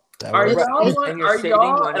 Are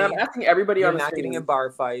y'all? And I'm asking everybody on the not getting in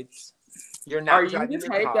bar fights. You're not. Are you the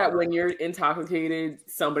type that when you're intoxicated,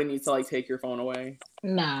 somebody needs to like take your phone away?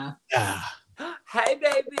 Nah. Hey,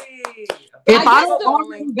 baby. If I don't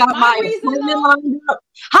already got my appointment lined up.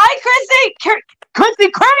 Hi,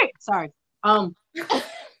 Chrissy Craig. Sorry.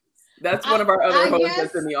 That's one of our other hosts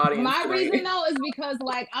that's in the audience. My reason though is because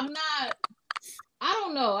like I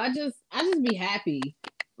don't know. I just be happy.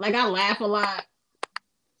 Like I laugh a lot.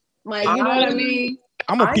 Like you know what I mean?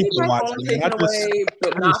 I'm a people watcher.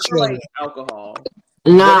 But not for like alcohol.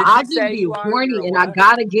 Nah, I just be horny and I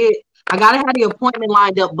gotta have the appointment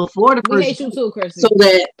lined up before the first. We hate you too, Chrissy. So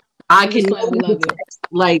that I can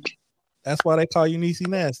like. That's why they call you Niecy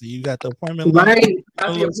Nasty. You got the appointment. Right.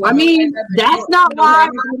 I mean, that's not why I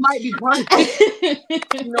might be horny.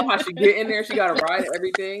 You know how she get in there? She got to ride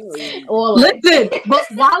everything. Listen, but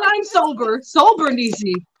while I'm sober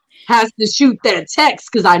Niecy has to shoot that text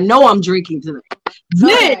because I know I'm drinking tonight.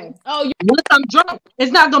 Then, once I'm drunk,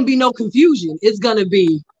 it's not going to be no confusion. It's going to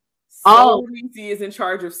be, Niecy is in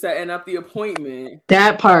charge of setting up the appointment.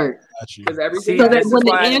 That part. Because everything. So that when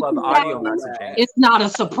the answer it's not a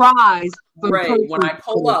surprise. Right. When I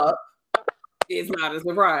pull up, it's not a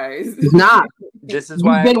surprise. It's not. This is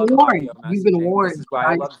why you've been warned. You've been warned. This is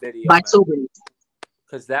why I love video. By soberness.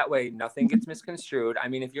 Because that way nothing gets misconstrued. I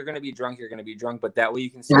mean, if you're gonna be drunk, you're gonna be drunk, but that way you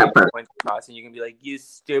can see the point across and you can be like, "You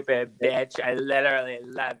stupid bitch! I literally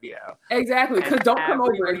love you." Exactly. Because don't come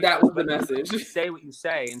over if that was the message. Say what you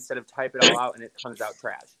say instead of type it all out and it comes out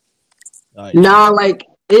trash. Nah, like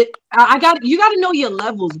it. You got to know your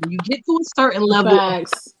levels. When you get to a certain level,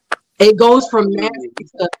 it goes from nasty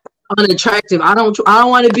to unattractive. I don't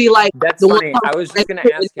want to be like. That's funny. I was just gonna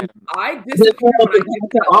ask him. I disappear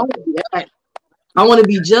when I want to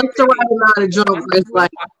be just the right amount of drunk. It's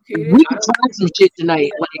like we can try some shit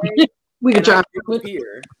tonight. Like we can try.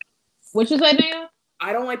 What you say, Naya?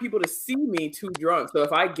 I don't like people to see me too drunk. So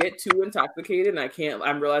if I get too intoxicated and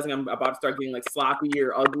I'm realizing I'm about to start getting like sloppy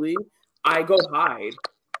or ugly, I go hide.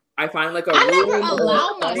 I find like a I never room allow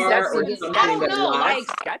or a bar myself or to get. something I don't that know. locks.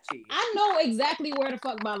 Like Sketchy. I know exactly where the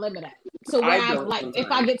fuck my limit at. So when I I don't like, if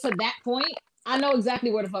I sometimes. get to that point, I know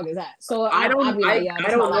exactly where the fuck is at. So I I'll be like, yeah, I that's my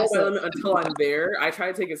don't know last my sip. limit until I'm there. I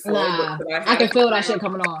try to take it slow, Nah, but I can feel that shit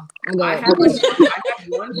coming on. I had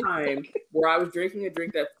one time where I was drinking a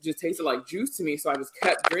drink that just tasted like juice to me, so I just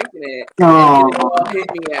kept drinking it, and it all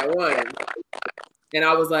hit me at once. And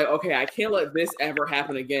I was like, okay, I can't let this ever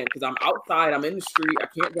happen again because I'm outside, I'm in the street, I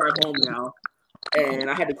can't drive home now, and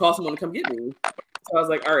I had to call someone to come get me. So I was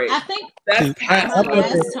like, all right, I think that's past my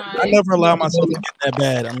last time. I never allow myself to get that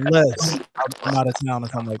bad unless I'm out of town or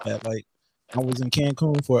something like that. Like I was in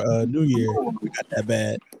Cancun for New Year, I got that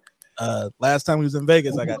bad. Last time we was in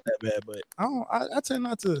Vegas, I got that bad, but I tend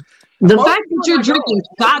not to. The fact that you're drinking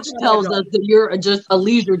scotch tells us that you're just a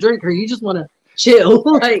leisure drinker. You just want to chill.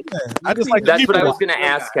 Like I just like. That's what I was gonna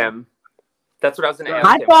ask him. That's what I was gonna ask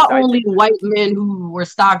I him. thought only white men who were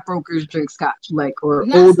stockbrokers drink scotch, like or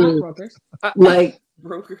Not older, stockbrokers. like.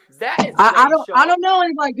 Broker. That is I don't know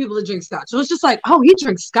any black people that drink scotch. So it's just like, oh, he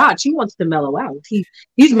drinks scotch. He wants to mellow out.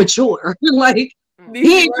 He's mature. Like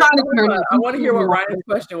he ain't trying to turn up. I want to hear what Ryan's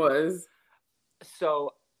question was.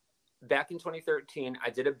 So back in 2013, I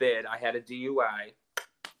did a bid. I had a DUI.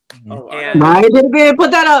 Oh, Ryan did a bid. Put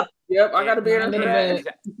that up. Yep, I got a bid.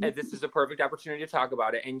 And this is a perfect opportunity to talk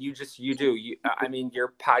about it. And I mean,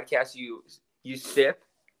 your podcast, you sip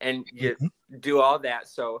and you do all that.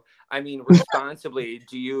 So, I mean, responsibly,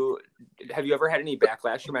 have you ever had any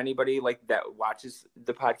backlash from anybody like that watches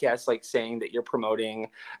the podcast, like saying that you're promoting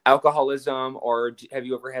alcoholism, or have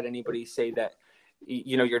you ever had anybody say that,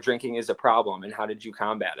 your drinking is a problem, and how did you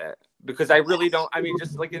combat it? Because I really don't, I mean,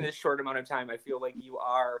 just like in this short amount of time, I feel like you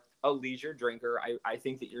are a leisure drinker. I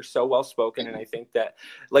think that you're so well-spoken. And I think that,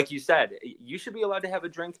 like you said, you should be allowed to have a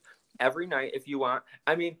drink every night if you want.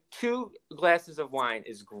 I mean, 2 glasses of wine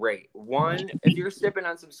is great. One, if you're sipping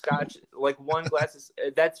on some scotch, like 1 glass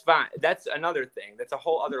that's fine. That's another thing. That's a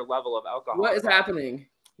whole other level of alcohol. What is happening?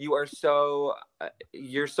 You are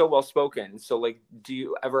you're so well spoken. So like, do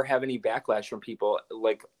you ever have any backlash from people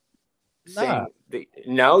like saying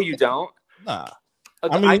no, you don't? Nah.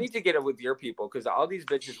 I need to get it with your people because all these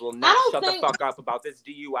bitches will not shut the fuck up about this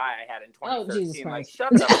DUI I had in 2013. Like,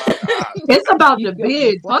 shut the fuck up. It's about the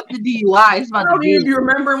bid. Fuck the DUI. It's about the bid. If you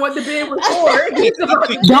remembering what the bid was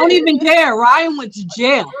for. Don't even care. Ryan went to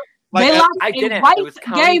jail. Like, they locked I didn't. White it was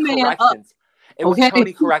county corrections. It was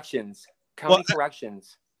county corrections. County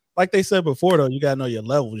corrections. Like they said before, though, you gotta know your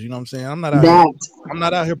levels. You know what I'm saying? I'm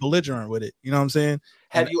not out here belligerent with it. You know what I'm saying?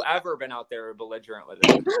 Have you ever been out there belligerent with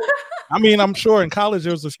it? I mean, I'm sure in college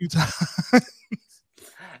there was a few times.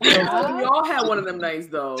 We all had one of them nights,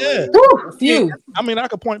 though. Yeah. A few. I mean, I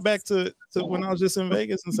could point back to when I was just in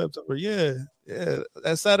Vegas in September. Yeah.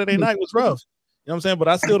 That Saturday night was rough. You know what I'm saying? But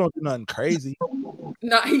I still don't do nothing crazy.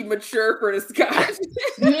 Not he mature for the scotch.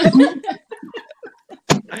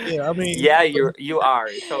 Yeah, I mean, yeah, you are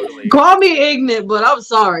totally. Call me ignorant, but I'm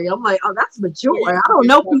sorry. I'm like, oh, that's mature. I don't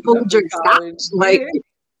know people who drink scotch. Like,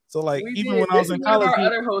 so like even when I was in college, our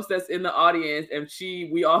other host that's in the audience, and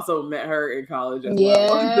we also met her in college as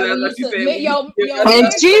well.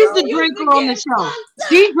 And she's the drinker on the show.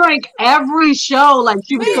 She drank every show like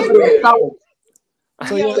she was something.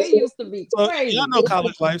 So it used to be crazy. Y'all know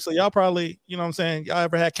college life, so y'all probably, you know what I'm saying, y'all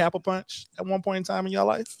ever had Kappa Punch at one point in time in your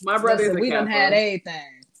life? My brother, we done had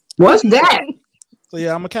everything. What's that? So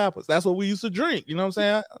yeah, I'm a Kappa. That's what we used to drink. You know what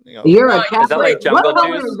I'm saying? You're a Kappa. Is that like jungle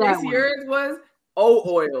juice? This year's was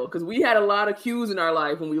oil because we had a lot of Q's in our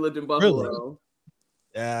life when we lived in Buffalo. Really?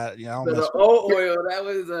 Yeah. So the oil that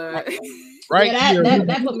was right here.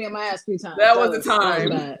 That put me on my ass 3 times. That was the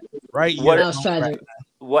time. Right here. That was tragic.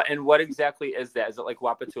 What exactly is that? Is it like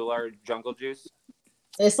Wapatula or jungle juice?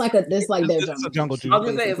 It's like their jungle juice. I was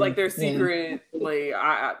gonna say it's like their secret. Yeah. Like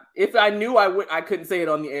if I knew, I couldn't say it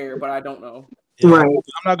on the air, but I don't know. Yeah, right. I'm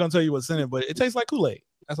not gonna tell you what's in it, but it tastes like Kool-Aid.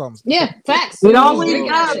 That's all I'm saying. Yeah, facts. It always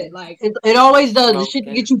does. It always does. The shit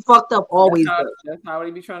to get you fucked up always does. That's how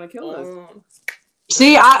they be trying to kill us.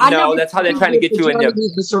 See, that's how they're trying to get you into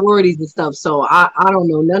the sororities and stuff. So I don't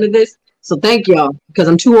know none of this. So thank y'all because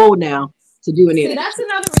I'm too old now to do any of that. That's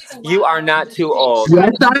another reason. You are not too old.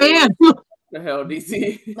 Yes, I am. The hell,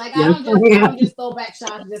 DC. Like I don't just throw back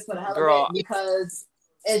shots just for the hell of it because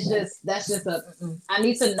that's just I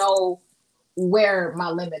need to know where my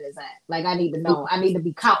limit is at. Like I need to know. I need to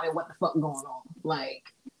be counting what the fuck going on. Like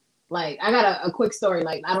I got a quick story.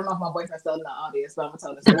 Like I don't know if my boyfriend's still in the audience, but I'm gonna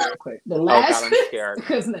tell this story real quick. The last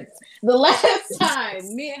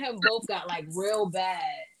time me and him both got like real bad.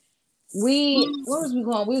 Where was we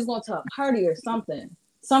going? We was going to a party or something.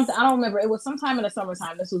 I don't remember. It was sometime in the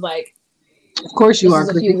summertime. This was like Of course you this are.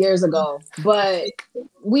 was a few years ago, but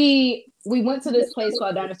we went to this place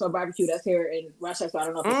called Dinosaur Barbecue that's here in Rochester. I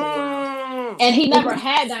don't know if it's anywhere else. And he never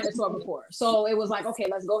had dinosaur before, so it was like, okay,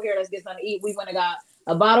 let's go here, let's get something to eat. We went and got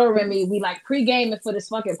a bottle of Remy. We like pre-gaming for this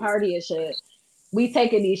fucking party and shit. We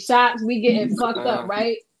taking these shots, we getting fucked up,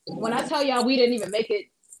 right? When I tell y'all we didn't even make it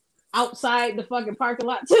outside the fucking parking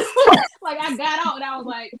lot, like I got out and I was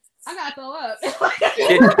like, I gotta throw up.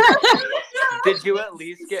 Did you at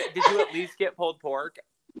least get pulled pork?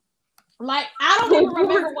 Like I don't even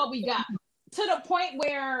remember what we got. To the point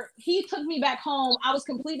where he took me back home. I was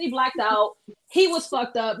completely blacked out. He was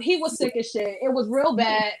fucked up. He was sick as shit. It was real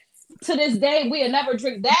bad. To this day, we'll never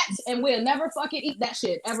drink that, and we'll never fucking eat that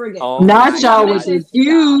shit ever again. Oh, not y'all was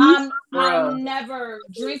infused. I'm never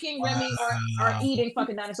drinking Remy or eating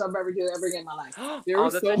fucking dinosaur barbecue ever again in my life. There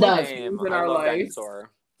was so much in our life.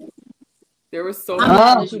 Dinosaur. There was so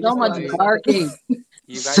much barking.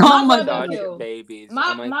 You guys so much babies.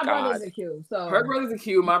 My brother's a Q. So her brother's a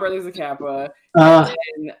Q. My brother's a Kappa.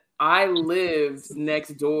 And I lived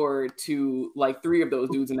next door to like 3 of those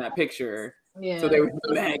dudes in that picture. Yeah. So there were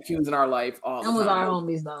mad Qs in our life all the time. Was our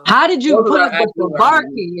homies though. How did you put up with the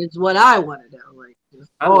barking? Is what I want to know. Like,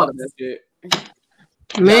 I love that shit.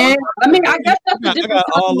 Man, I mean, I guess that's the difference.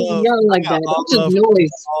 Young like that. That's just noise.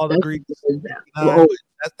 All the Greek.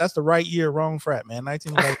 That's the right year, wrong frat, man.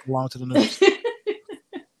 1911 belonged to the news.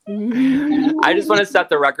 I just want to set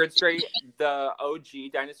the record straight. The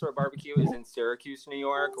OG Dinosaur Barbecue is in Syracuse, New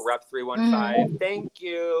York, Rep 315. Thank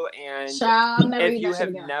you. And if you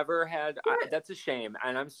have never had, that's a shame.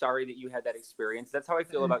 And I'm sorry that you had that experience. That's how I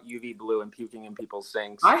feel about UV blue and puking in people's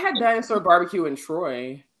sinks. I had Dinosaur Barbecue in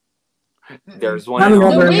Troy. There's one.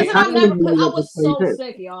 The reason I was so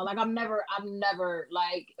sick, y'all. Like I'm never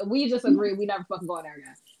like we just agreed we never fucking go in there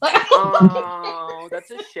again. Like, oh,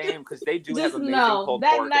 that's a shame because they do have amazing pulled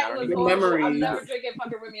that pork. Night was memory. I'm never drinking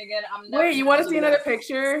fucking Remy again. Wait, you want to see another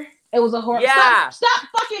picture? It was a horrible. Yeah. Stop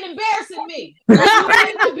fucking embarrassing me.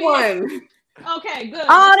 One. Okay, good.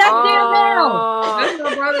 Oh, that's Dan Mill. That's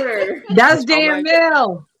my brother. That's Dan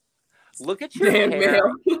Mill. Look at your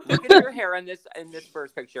hair. Look at your hair in this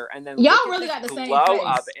first picture, and then y'all really got the same glow face.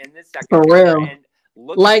 up in this second. For picture, real. And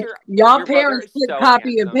look like your parents did so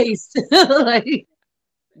copy handsome. And paste. Like,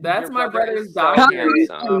 that's my brother's doctor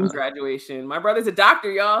graduation. My brother's a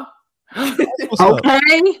doctor, y'all.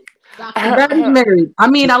 Okay. Brother's married. I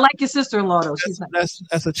mean, I like your sister-in-law though.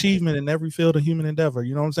 That's achievement in every field of human endeavor.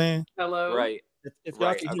 You know what I'm saying? Hello. Right. If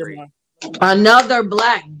y'all can hear me. Another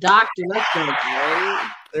black doctor. Let's go.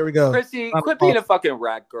 There we go. Chrissy, quit being a fucking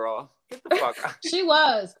rat, girl. Get the fuck out. She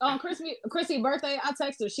was on Chrissy's birthday. I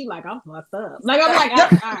texted her. She like, I'm fucked up. Like I'm like,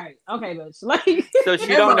 all right, okay, bitch. Like, so she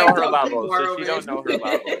don't know her levels.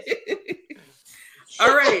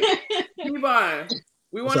 All right, T-Bon,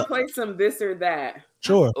 we want to play some this or that.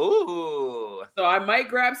 Sure. Ooh. So I might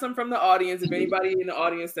grab some from the audience. If anybody in the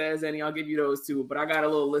audience says any, I'll give you those too. But I got a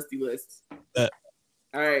little listy list.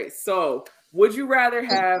 All right, so would you rather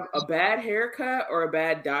have a bad haircut or a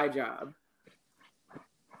bad dye job?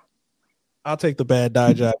 I'll take the bad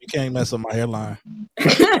dye job. You can't mess up my hairline.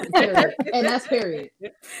 And that's period. Yeah.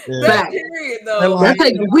 That's period, though. That's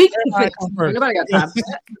like a week to fix. Nobody got time for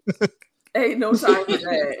that. Ain't no time for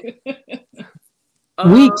that.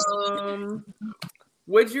 Weeks.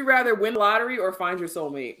 Would you rather win the lottery or find your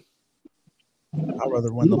soulmate? I'd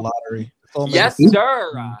rather win the lottery. Yes,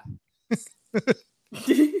 sir.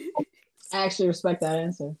 I actually respect that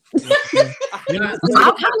answer. I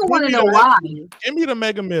kind of want to know why. Give me the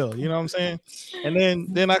mega mill, you know what I'm saying? And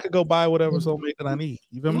then I could go buy whatever soulmate that I need.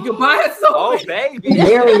 You feel me? You can buy a soulmate. Oh, baby.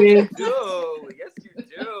 There it is. Yes, you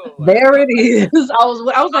do. There it is. I was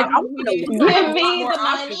like, I'm going to give me more the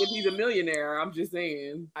options money. if he's a millionaire. I'm just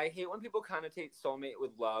saying. I hate when people connotate soulmate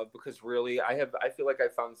with love because really, I feel like I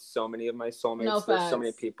found so many of my soulmates. There's so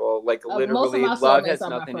many people. Like literally, love has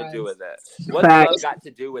nothing to do with it. What's love got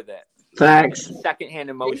to do with it? Facts. Secondhand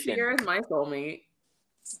emotion. Here's my soulmate.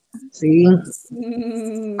 See,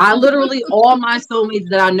 I literally all my soulmates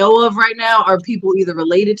that I know of right now are people either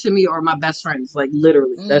related to me or my best friends. Like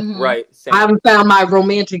literally, that's right. Same. I haven't found my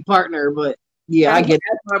romantic partner, but yeah, I get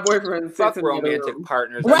my boyfriend. Fuck romantic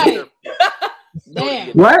partners. Right.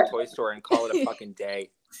 Damn. What? Toy store and call it a fucking day.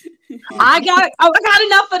 I got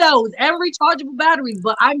enough of those and rechargeable batteries,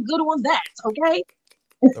 but I'm good on that. Okay.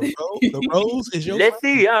 The rose is your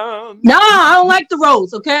lithium. No, I don't like the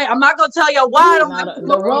rose. Okay, I'm not gonna tell y'all why I don't like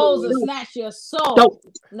the rose. Will snatch your soul. Don't.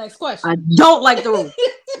 Next question. I don't like the rose.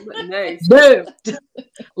 Next. Dude.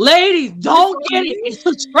 Ladies, don't get it. It's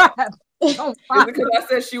a trap. Don't Is it because I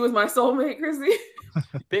said she was my soulmate, Chrissy?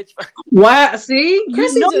 Bitch. What? See,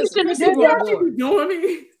 Chrissy you know just you doing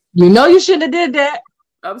me. You know you shouldn't have did that.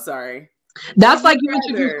 I'm sorry. That's like you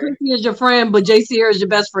introduce Chrissy as your friend, but JC is your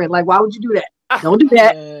best friend. Like, why would you do that? Don't do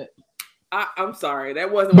that. I'm sorry. That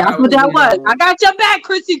wasn't That's what that was. I got your back,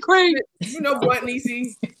 Chrissy Cream. You know what,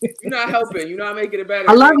 Niecy? You're not helping. You're not making it better.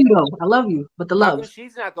 I love you, though. I love you. But the love.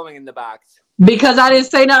 She's not going in the box. Because I didn't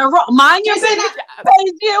say nothing wrong. Mind your business that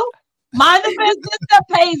pays you. Mind the business that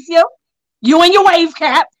pays you. You and your wave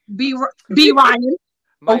cap. Be Ryan.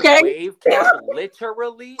 My okay? Wave cap,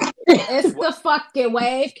 literally. It's the fucking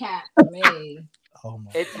wave cap for me. Oh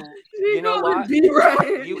my. It's, you know what?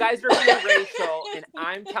 You guys are being racial, and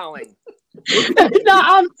I'm telling. No,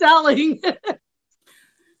 I'm telling.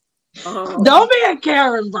 Don't be a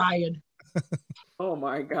Karen, Brian. Oh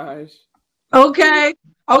my gosh. Okay.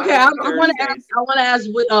 Okay. I want to ask.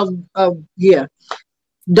 Yeah.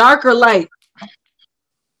 Dark or light?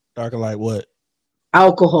 Dark or light what?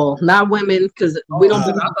 Alcohol, not women, because we don't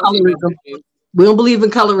believe in colorism. We don't believe in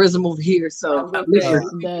colorism over here. So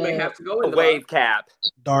may have to go in the wave cap.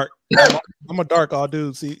 Dark. I'm a dark all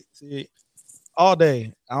dude. See, all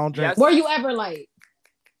day. I don't drink. Were you ever light?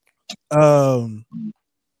 I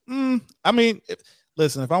mean,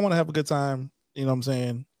 listen, if I want to have a good time, you know what I'm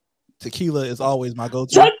saying? Tequila is always my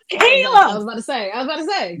go-to. Tequila! I was about to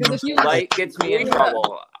say, because if you light gets me in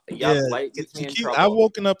trouble. Light gets me in trouble. I've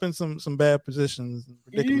woken up in some bad positions and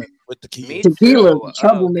predicaments with tequila. Tequila is a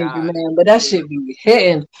troublemaker, man, but that shit be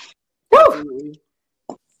hitting. Woo!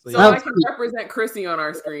 So I can represent Chrissy on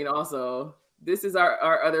our screen also. This is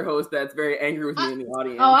our other host that's very angry with me in the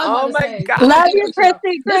audience. Oh my God. Love you,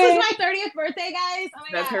 Chrissy. This is my 30th birthday, guys. Oh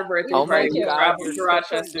that's her birthday. Oh my God. You're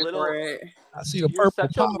Rochester for it. I see the You're purple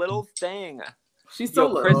such a little thing. She's so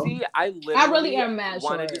little. Chrissy, I really am mad.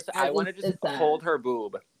 I want to just hold her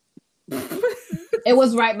boob. It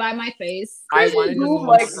was right by my face. I wanted to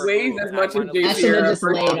like weighs as much as JC. I should have just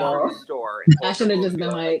laid on on. The store. I should have just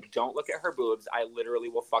been like, "Don't look at her boobs. I literally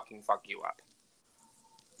will fucking fuck you up."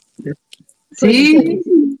 See.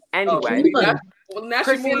 Anyway, now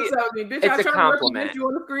Chrissy, she wants something. Bitch, it's a compliment. You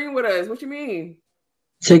on the screen with us? What you mean?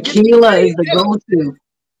 Tequila is the go-to.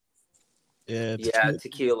 Yeah,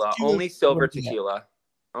 tequila. Only silver tequila.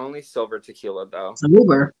 Only silver tequila though.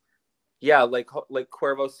 Silver. Yeah, like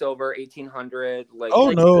Cuervo Silver 1800. Like no.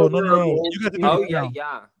 You got to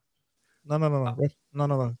yeah.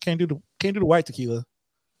 No. Can't do the white tequila.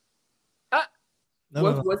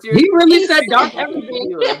 What's your? He really said dark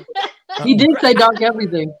everything. He did say dark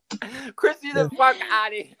everything. Chrissy, the fuck out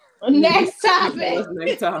of here. Next topic.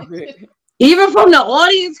 Next topic. Even from the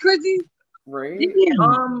audience, Chrissy. Right.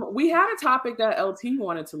 We had a topic that LT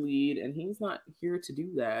wanted to lead, and he's not here to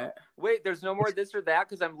do that. Wait, there's no more this or that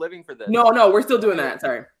because I'm living for this. No, we're still doing that.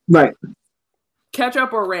 Sorry. Right.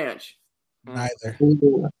 Ketchup or ranch? Neither.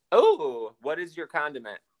 Oh, what is your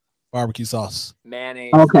condiment? Barbecue sauce.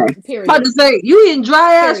 Mayonnaise. Okay. Period. About to say, you eating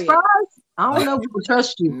dry ass fries? I don't know if people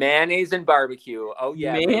trust you. Mayonnaise and barbecue. Oh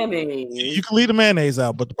yeah. Mayonnaise. You can leave the mayonnaise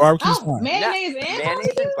out, but the barbecue's fine. Mayonnaise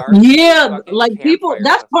and barbecue. Yeah, like people.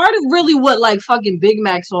 That's part of really what like fucking Big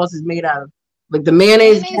Mac sauce is made out of. Like the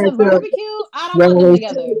mayonnaise and barbecue. I don't put them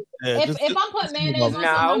together. Yeah, if I'm putting mayonnaise on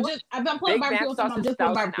something, if I'm putting barbecue on something, I'm just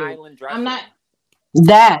putting barbecue. I'm not.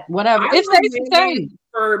 That whatever. It's the same.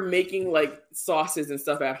 For making like sauces and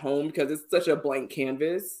stuff at home because it's such a blank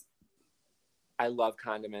canvas. I love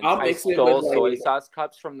condiments. I stole soy sauce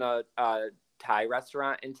cups from the Thai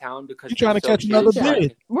restaurant in town because you're trying to catch another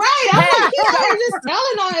bid. Right. I'm like, you're just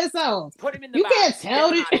telling on yourself. Put him in the You box. can't tell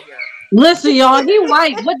this. Listen, y'all, he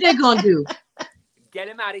white. What they gonna do? Get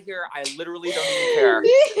him out of here. I literally don't even care.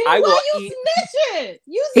 I will eat. Snitching?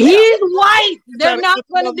 He's white. They're not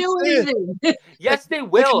gonna do anything. Yes, they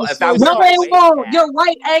will. No, they won't. You're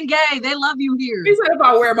white and gay. They love you here. He said if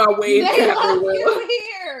I wear my wave cap, they love you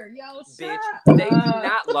here. Yo, bitch, they do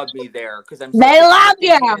not love me there because I'm. They love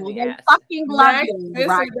you. They fucking love you. This is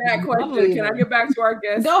that question. Can I get back to our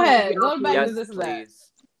guest? Go ahead. Go back yes, to this. Please.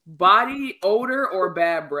 Body odor or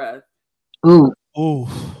bad breath? Ooh.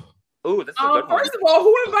 Ooh, that's a good one. First of all,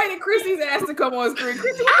 who invited Chrissy's ass to come on screen?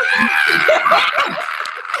 Chrissy,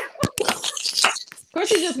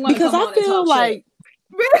 Chrissy just wanted because I feel like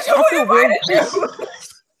bitch, who invited you?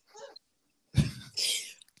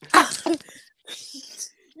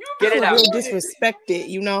 Get it out. Disrespected,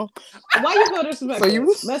 you know. Why you feel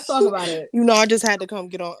disrespected? Let's talk about it. You know, I just had to come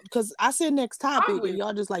get on because I said next topic and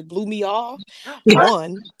y'all just like blew me off.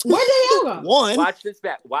 One. Where Danielle go? One. Watch this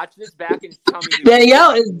back and tell me.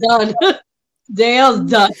 Danielle is done.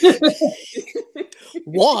 Danielle's done.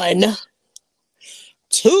 One.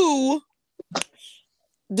 Two.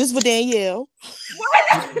 This for Danielle.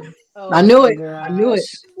 What? Oh, I knew it. gosh. I knew it.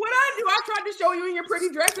 What I do? I tried to show you in your pretty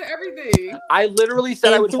dress and everything. I literally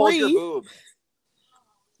said I And would hold your 3. boob.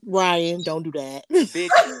 Ryan, don't do that. Bitch,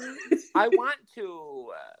 I want to.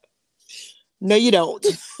 No, you don't.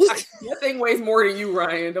 That thing weighs more than you,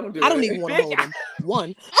 Ryan. Don't do it. I don't even want to hold him.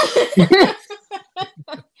 1.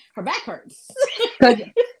 Her back hurts.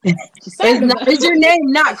 Is your name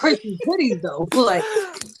not Chrissy Titties though? Like,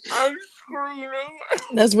 I'm screaming.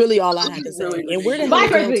 That's really all I had to say. Really And where the Bye,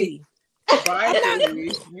 hell is Chrissy. LT? Bye,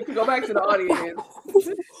 Susie. You can go back to the audience.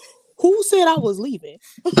 Who said I was leaving?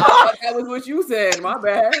 That was what you said. My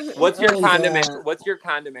bad. What's your Oh, condiment? God. What's your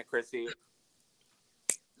condiment, Chrissy?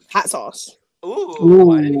 Hot sauce.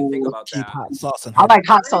 Ooh, I didn't even think about Keep that. hot sauce in I her. like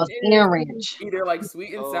hot sauce and ranch. Either like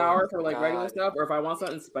sweet and Oh, sour for like regular God. stuff, or if I want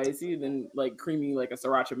something spicy, then like creamy, like a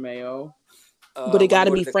sriracha mayo. But it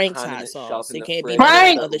gotta Go be to the Frank's hot condiment sauce. shelf in It the can't be fridge none of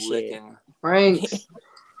Frank! that other shit. licking. Frank.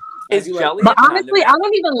 Is do like- jelly? But a honestly, I condiment?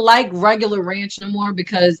 don't even like regular ranch no more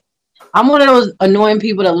because I'm one of those annoying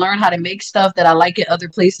people that learn how to make stuff that I like at other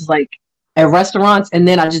places, like at restaurants, and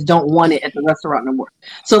then I just don't want it at the restaurant no more.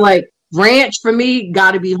 So like ranch for me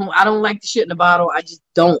gotta be home. I don't like the shit in the bottle. I just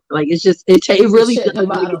don't like. It's just it really Shit in the doesn't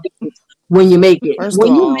make a bottle. difference when you make it. First When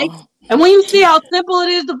of you all, make and when you see how simple it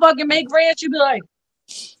is to fucking make ranch, you be like,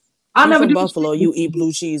 I you never from do Buffalo, shit. you eat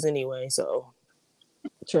blue cheese anyway, so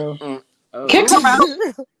True. Oh. Kick her out.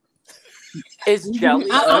 Is jelly?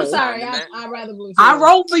 I'm a sorry. condiment? I'd rather blue cheese. I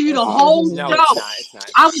wrote for you the whole No, show. it's not. It's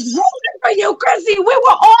not. I was rooting for you, Chrissy. We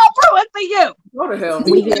were all rooting for you. Go to hell.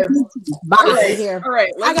 We here. Bye. We here. All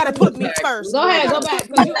right. I gotta put me back. first. Go ahead. Go back.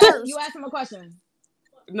 'Cause you asked him a question.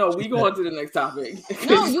 No, we go on to the next topic.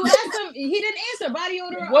 No, you asked him. He didn't answer. Body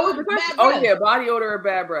odor. What was or the question? bad Oh breath? yeah, body odor or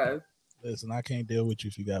bad breath. Listen, I can't deal with you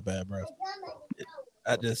if you got bad breath.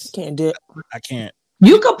 I just, Can't do it. I can't.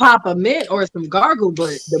 You could pop a mint or some gargle, but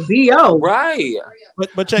the BO, Right.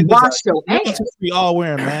 But check this out. wash your You know, ass. since we all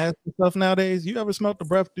wearing masks and stuff nowadays, you ever smelt the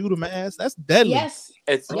breath through the mask? That's deadly. Yes.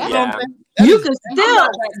 It's Yeah. You know what yeah. I'm saying? That You is- can I'm still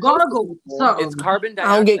not that gargle It's something. carbon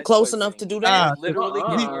dioxide. I don't get close poisoning. enough to do Ah, that. Literally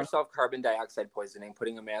Uh-uh. giving yourself carbon dioxide poisoning,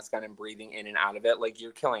 putting a mask on and breathing in and out of it, like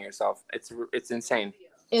you're killing yourself. It's insane.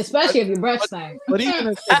 Especially if your breath stank. But even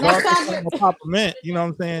if Next gargle topic. something will pop a mint, you know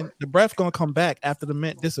what I'm saying? The breath gonna come back after the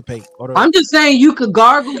mint dissipate. Or the, I'm just saying you could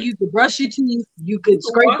gargle, you could brush your teeth, you could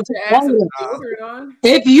scrape Wash the your ass and toilet. deodorant on.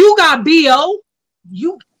 If you got BO,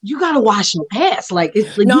 you gotta wash your ass. Like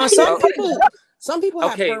it's like, No, you some people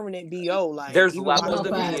have Okay. permanent BO. Like There's even levels washing of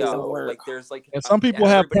your hands BO, don't BO. work. Like there's like and some people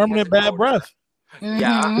have everybody has permanent an bad odor. breath.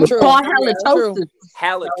 Yeah. Mhm. True. call True. halitosis.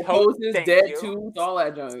 Halitosis. Poses, Thank dead you. tooth, all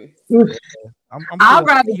that junk. I'm I'd cool.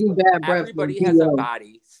 rather do bad breath than Everybody has a BO.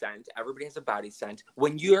 body scent. Everybody has a body scent.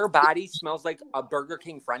 When your body smells like a Burger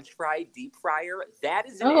King French fry deep fryer, that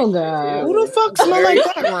is an Oh issue. god. Who the fuck smell like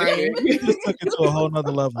that, Ryan? You just took it to a whole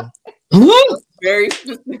nother level. Woo! Very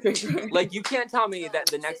specific. Like you can't tell me that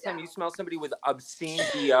the next time you smell somebody with obscene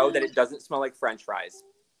BO that it doesn't smell like French fries.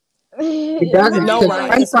 It doesn't. No, because Ryan,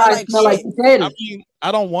 French it smell fries like smell like shit. I potatoes. mean,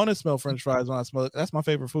 I don't want to smell French fries when I smell it. That's my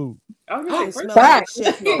favorite food. I was gonna It say, smell French like Facts.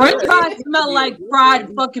 shit. French fries smell like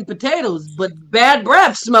fried fucking potatoes, but bad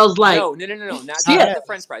breath smells like No. Not shit. the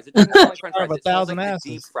French fries. It doesn't smell like French Fry fries. of It smells 1,000 like the asses.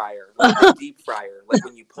 deep fryer. Like the deep fryer. Like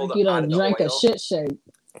when you pull Like them you out don't of the drink oil. a shit shake.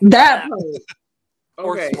 that part.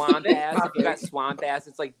 Or Okay. swamp Next ass. If you got topic. swamp ass,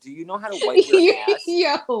 it's like, do you know how to wipe your ass?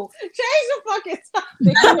 Yo, change the fucking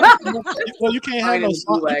topic. Well, you can't have Find no the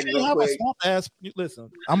swamp, you gulag can't real have a quick. swamp ass. Listen,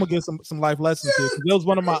 I'm gonna get some life lessons here because that was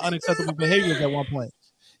one of my unacceptable behaviors at one point.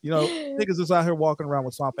 You know, niggas is out here walking around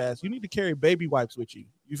with swamp ass. You need to carry baby wipes with you.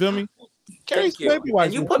 You feel me? Carry Thank some you. baby wipes.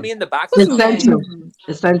 And you with put me in the box. Essential.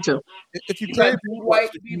 Essential. If you You carry got baby food wipes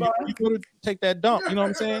wipes, with you, B-Bar? you go to take that dump. You know what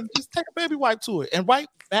I'm saying? Just take a baby wipe to it and wipe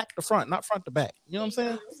back to front, not front to back. You know what I'm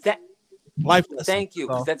saying? That, Life lesson. thank you,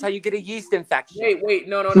 because So, that's how you get a yeast infection. Wait,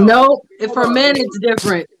 no. No, Hold for on. men it's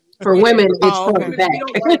different. For women it's Oh, front okay. to back. We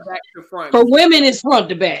don't write back to front. For women it's front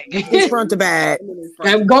to back. It's front to back.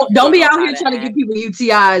 And don't be Don't out know here how to trying to act. give people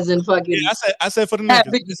UTIs and fucking yeah, I said for the have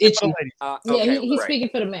niggas. bitches I said for the itchy. ladies. Yeah, Okay, he's right. speaking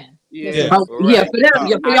for the men. Yeah. Yeah. Oh, yeah, for them,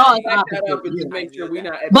 yeah, for I y'all it's back that up opposite. and Yeah. just make sure we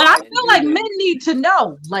not. But I advising feel like women. men need to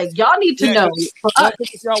know. Like y'all need to Yeah, know. For us,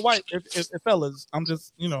 If y'all wipe, if fellas, I'm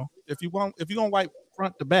just, you know, if you gonna wipe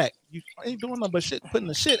front to back, you ain't doing nothing but shit, putting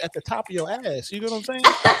the shit at the top of your ass. You know what I'm saying?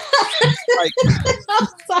 Like I'm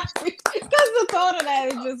sorry. Because the thought of that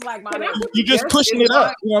is just like my name. you just Yes, pushing it's it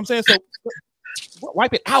up. You know what I'm saying? So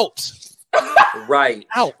wipe it out, Right.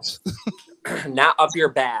 out. Not up your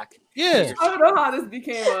back. Yeah. I don't know how this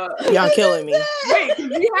became a. Y'all killing me. Wait, because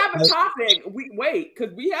we have a topic.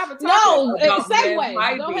 Because we have a topic No, about segue. men's Go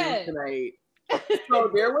hygiene ahead. tonight.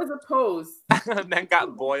 So there was a post. Men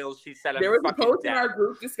got boils. She said, there was a post dead. in our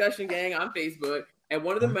group discussion gang on Facebook, and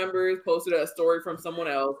one of the members posted a story from someone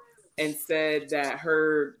else and said that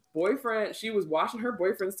her boyfriend, she was washing her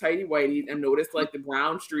boyfriend's tighty whities and noticed like the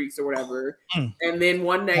brown streaks or whatever. And then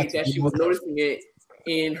one night that she was noticing it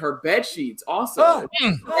in her bed sheets also.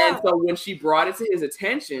 And so when she brought it to his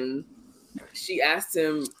attention, she asked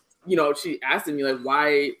him, like,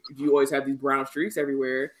 why do you always have these brown streaks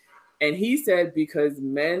everywhere? And he said, because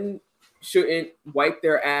men shouldn't wipe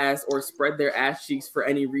their ass or spread their ass cheeks for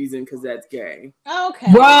any reason because that's gay.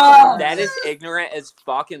 Okay. Bro. That is ignorant as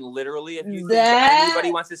fucking literally. If you think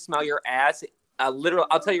anybody wants to smell your ass,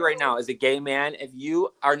 I'll tell you right now, as a gay man, if you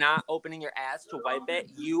are not opening your ass to wipe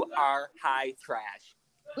it, you are high trash.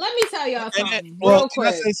 Let me tell y'all something. Well, can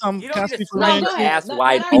I say something? You don't Can I need to speak for smell men? your ass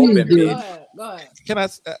wide open, bitch. Go ahead. Can I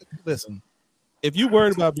listen? If you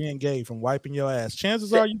worried about being gay from wiping your ass,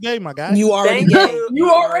 chances are you gay, my guy. You already gay. You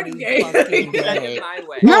already gay.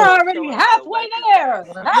 You're already halfway there.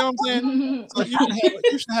 You know what I'm saying? So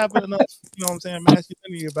you should have enough, you know what I'm saying,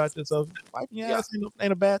 masculinity about yourself. Wiping your ass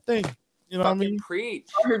ain't a bad thing. You know what I mean? Preach.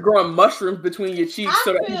 You're growing mushrooms between your cheeks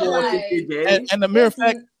so that people won't think you're gay. And the mere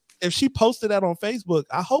fact, if she posted that on Facebook,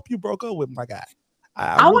 I hope you broke up with my guy.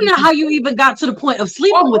 I wonder how you even got to the point of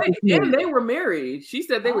sleeping with this and they were married. She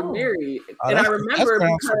said they were married. And I remember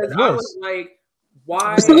because I was like,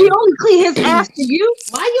 why? So he only clean his ass to you?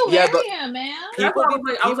 Why you marry him, man? I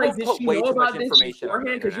was like, did she know about this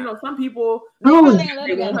beforehand? Because some people they won't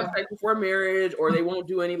have sex before marriage, or they won't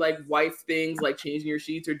do any like wife things like changing your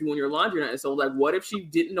sheets or doing your laundry. And so, like, what if she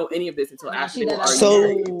didn't know any of this until after they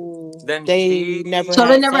were then they never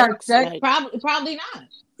had sex? Probably not.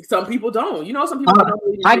 Some people don't. Some people don't.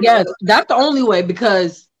 I guess that's the only way,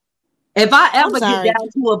 because if I ever get down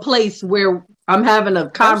to a place where I'm having a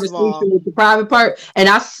conversation with the private part and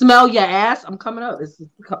I smell your ass, I'm coming up.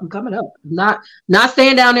 I'm coming up. Not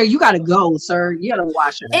staying down there. You gotta go, sir. You gotta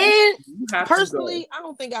wash it. And personally, I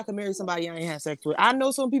don't think I could marry somebody I ain't had sex with. I know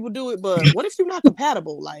some people do it, but what if you're not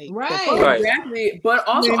compatible? Like, right. Exactly. But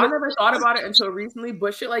also, I never thought about it until recently.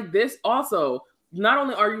 But shit like this also. Not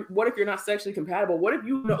only are you, what if you're not sexually compatible? What if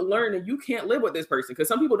you learn that you can't live with this person? Because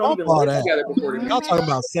some people don't even live together before they Y'all talking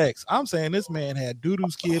about sex. I'm saying this man had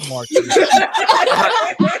doo-doo's kid mark.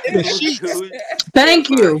 Thank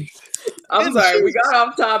you. I'm sorry, we got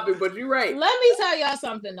off topic, but you're right. Let me tell y'all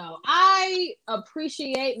something though. I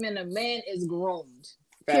appreciate when a man is groomed.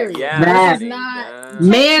 Period. Yeah, this is not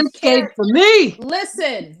manscaped for me.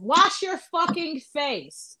 Listen, wash your fucking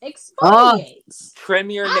face. Exfoliate.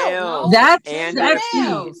 Trim your nails. That's and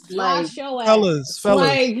nails. Wash your ass. Fellas,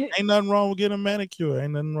 ain't nothing wrong with getting a manicure.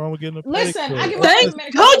 Ain't nothing wrong with getting a pedicure. Listen, I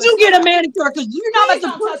can told you get a manicure because you're not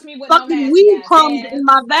about to put me with fucking weed crumbs in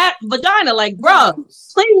my vagina. Like, bro,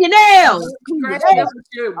 clean your nails. I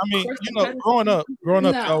mean, growing up,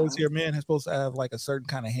 you always hear men are supposed to have like a certain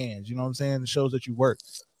kind of hands. You know what I'm saying? It shows that you work.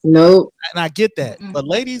 No, and I get that, but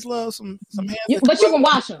ladies love some hands. But you can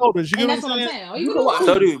wash them. You get that's what I'm saying. You can wash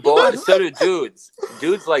so do boys. So do dudes.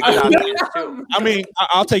 Dudes like top hands too. I mean,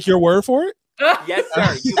 I'll take your word for it. Yes,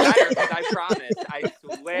 sir. You better, because I promise. I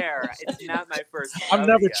swear, it's not my first. I've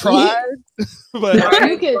never tried, but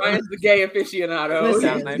Brian's the gay aficionado. It's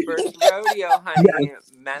not my first rodeo, honey.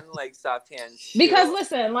 Men like soft hands. Because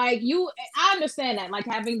listen, like I understand that, like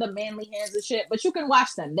having the manly hands and shit, but you can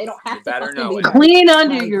wash them. They don't have to be clean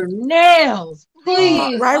under your nails,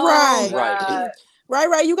 please. Right.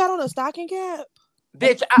 You got on a stocking cap,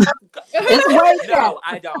 bitch. It's a wave cap. No,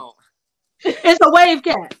 I don't. It's a wave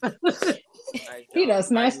cap. He done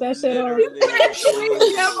smashed that shit on. He's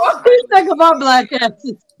sick of our black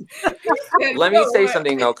asses. Let me say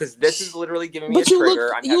something though, because this is literally giving me a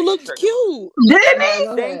trigger. You looked cute. Didn't he?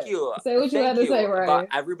 Thank you. Say what you had to say, right? But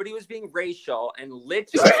everybody was being racial and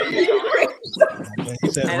literally,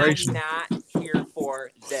 and I'm not here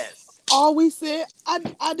for this. All we said, I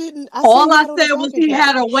didn't. All I said was he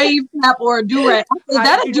had a wave cap or a do-rag. Is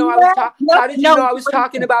that a do-rag? How did you know I was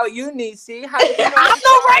talking about you, Niecy? How did you know I'm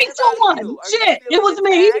the racial one. Shit, it was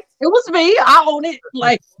me. It was me. I own it.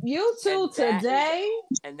 Like you two today.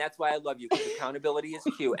 And that's why I love you, because accountability is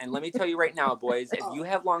cute. And let me tell you right now, boys, if you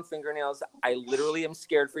have long fingernails, I literally am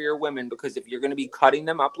scared for your women, because if you're going to be cutting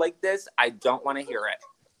them up like this, I don't want to hear it.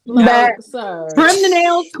 Sir. Trim the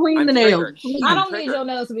nails, clean the nails. I don't need your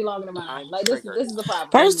nails to be longer than mine. Like this is the problem.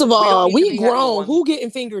 First of all, we grown. Who getting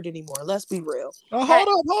fingered anymore? Let's be real. Hold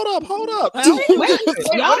up. Y'all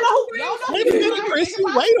know. Wait a minute, Chrissy.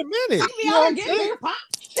 Wait a minute. You know what I'm saying?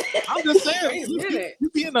 I'm just saying, Wait a minute. you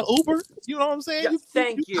be in the Uber. You know what I'm saying? Yeah,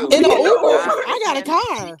 thank you. In the You know, Uber, not- I got a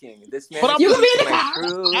car. This man But I'm is just- speaking You my can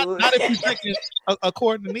truth. Not if you're drinking,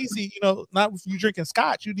 according to Niecy, not if you're drinking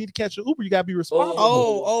scotch. You need to catch an Uber. You gotta be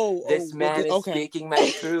responsible. This man is speaking my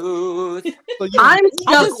truth. So I'm I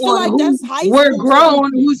stuck just feel on like who that's high we're school.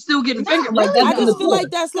 grown, who's still getting fingered. Like that's I just feel like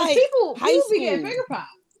that's that's like people high be getting school. finger pop.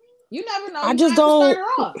 You never know. I You just might have to don't- start her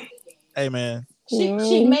off. Hey man, She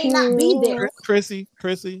may not be there. Chrissy,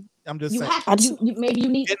 I'm just You saying. have to. Maybe you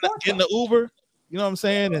need Get in the Uber. You know what I'm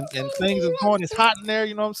saying? And things is going. It's hot in there.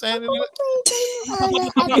 You know what I'm saying? Yo,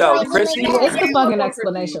 Chrissy, It's the fucking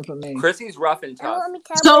explanation for me. Chrissy's rough and tough.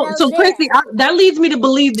 So Chrissy, that leads me to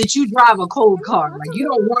believe that you drive a cold car. Like you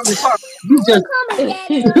don't warm the car. You just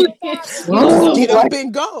Get up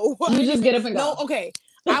and go. You just get up and go. No, okay.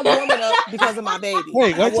 I warm it up because of my baby.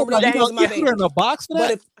 Wait, I wait, warm it up because of my you baby. put her in a box for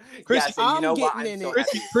that? But if Chrissy, Yes, and you know what? getting in I'm it.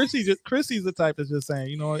 so Chrissy's the type that's just saying,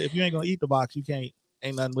 if you ain't gonna eat the box, you can't.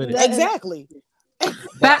 Ain't nothing with it. Exactly.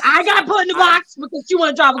 But I got put in the box because you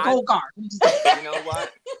want to drive a cold car. You know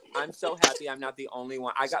what? I'm so happy I'm not the only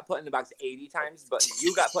one. I got put in the box 80 times, but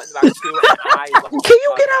you got put in the box too. And Can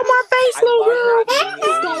you get out my face, little girl?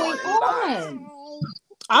 What's going on?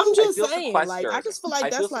 I'm just feel saying, like, I just feel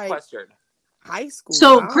like that's like high school.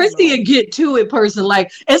 So Chrissy a get to it person.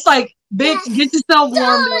 Like it's like, bitch, get yourself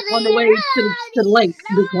warmed up on the way to the lake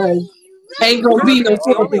because ain't gonna be no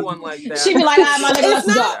one like that. She be like, "Ah, my nigga,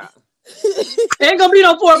 let's go." Ain't gonna be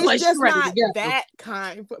no foreplay. It's just not that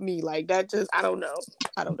kind for me. Like that, just I don't know.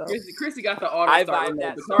 Chrissy got the auto I start. vibe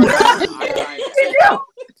that.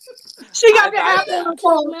 She got the app on her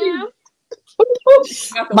phone now.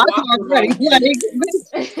 My car's ready.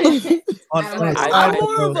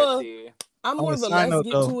 I'm more of a let's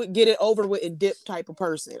get to it, get it over with, and dip type of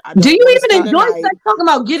person. Do you even enjoy sex? Talking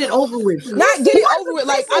about get it over with? Not get it over with.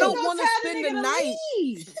 Like I don't want to spend the night.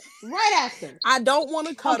 Right after. I don't want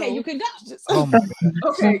to cuddle. Okay, you can go.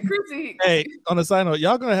 Okay, Chrissy. Hey, on a side note,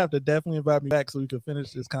 y'all gonna have to definitely invite me back so we can finish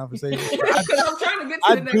this conversation. I'm trying to get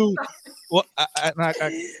to the next time. Well, I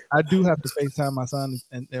do have to FaceTime my son,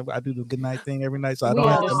 and I do the good night thing every night, so I don't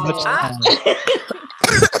have that much time.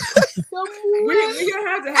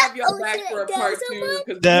 We're gonna have y'all back for a part 2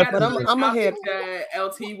 because I'm ahead. That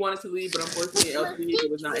LT wanted to leave, but unfortunately LT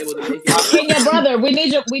was not able to make it. And your brother, we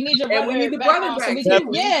need your brother. And we need the brother back.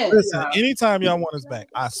 Listen, anytime y'all want us back,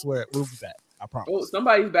 I swear we'll be back. I promise. Oh,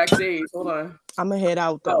 somebody's backstage. Hold on. I'm gonna head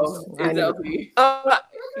out though. It's LT.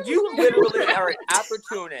 You literally are an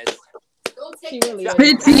opportunist. She really is.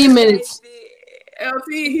 15 minutes.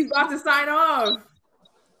 LT, he's about to sign off.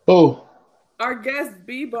 Oh. Our guest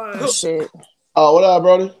B-Bun. Oh shit. Oh, what up,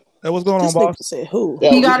 brother? Hey, what's going on, boss? Said who?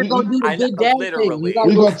 Yeah, You gotta go do the good dad thing. We're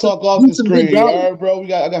gonna talk off the screen. All right, bro.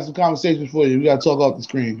 I got some conversations for you. We gotta talk off the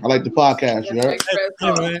screen. I like the podcast, you heard?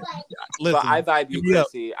 Hey, man. Listen, But I vibe you,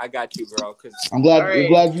 Chrissy. I got you, bro. I'm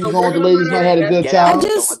glad you're going with the ladies. I had a good time.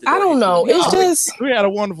 I don't know. It's just we had a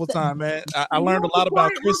wonderful time, man. I learned a lot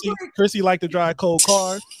about Chrissy. Chrissy liked to drive cold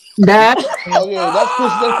cars. Oh yeah, that's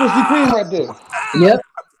Chrissy Cream right there. Yep.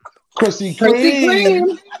 Chrissy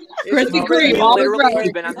Cream. Chrissy Cream.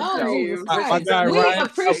 Literally been on the show. My guy We Ryan.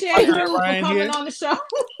 appreciate you for Ryan coming here. on the show.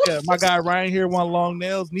 Yeah, my guy Ryan here want long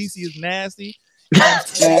nails. Niecy is nasty.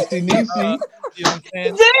 Nasty Niecy. You know what I'm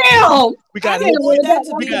saying? Damn. We got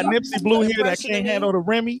Nipsey Blue here that can't handle the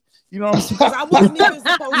Remy. You know what I'm saying? I wasn't even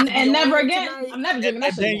supposed to And never again. I'm never drinking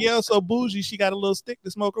that shit. Danielle so bougie, she got a little stick to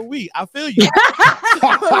smoke her weed. I feel you.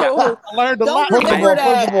 I learned a lot.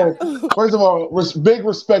 First of all, big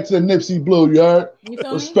respect to Nipsey Blue, you heard?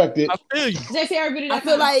 Respect it. I feel you. I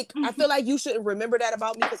feel like you shouldn't remember that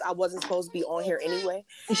about me because I wasn't supposed to be on here anyway.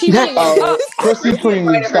 She really was. Chrissy Cream,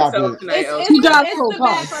 stop it. It's the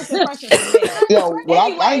bad first impression for me. Yo,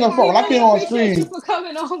 I ain't gonna front. When I came on screen, you for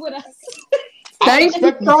coming on with us. I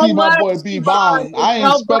expect to see my boy B Bond. I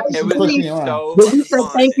ain't expect to see Chrissy around. But we said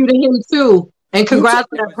thank you to him too, and congrats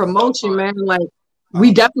on that promotion, man. Like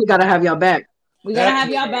we definitely gotta have y'all back. We gotta have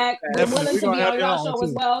y'all back. We're willing to be on y'all show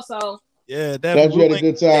as well. So yeah, glad you had a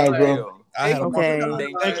good time, bro.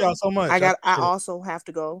 Thank y'all so much. I also have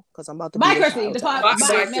to go because I'm about to. Bye, Chrissy.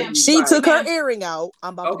 She took her earring out.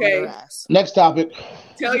 I'm about to beat her ass. Next topic.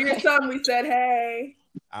 Tell your son we said hey.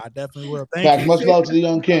 I definitely will. Thank you. Much love to the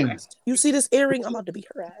young king. You see this earring? I'm about to beat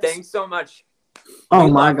her ass. Thanks so much. Oh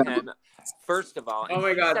my god. First of all, oh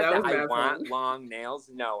my god, that was I want long nails.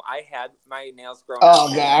 No, I had my nails grown.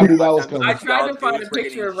 Oh god, I knew that was coming. I tried to find a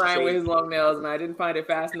picture of Ryan with his long nails, and I didn't find it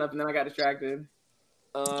fast enough, and then I got distracted.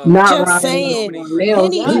 Just saying.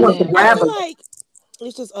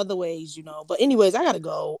 It's just other ways, you know. But anyways, I gotta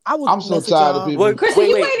go. I'm so tired of people. Wait, Chrissy,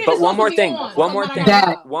 you wait. waited But to one talk more me thing. on. One more Come on, I thing.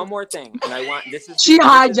 gotta go. One more thing. And I want this is She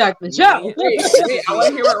hijacked the me- show. Wait, I want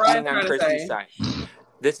to hear what Ryan's being on trying to Chrissy's say. side.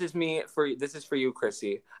 This is for you,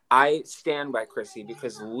 Chrissy. I stand by Chrissy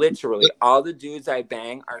because literally all the dudes I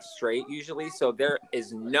bang are straight usually, so there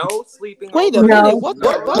is no sleeping. Wait a over. minute. No. What the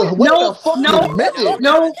No, fuck? Wait No, a fucking no, minute.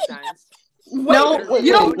 no. nonsense. No, wait,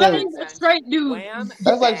 you don't wait. bang a straight dude. Wham,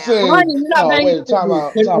 That's like bam. saying, Ryan, you're not no, banging wait, time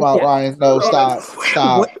out, Yeah. Ryan. No, Oh,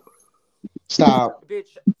 stop.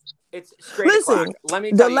 Bitch, it's straight Listen, o'clock. Let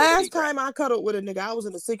me tell the you a last secret. time I cuddled with a nigga, I was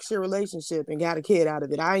in a 6-year relationship and got a kid out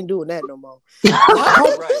of it. I ain't doing that no more.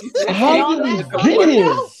 Right. How did we get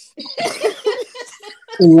here?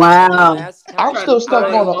 Wow. I'm still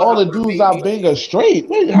stuck on all the dudes I bang are straight.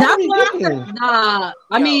 Wait, how That's did we why get here? Nah,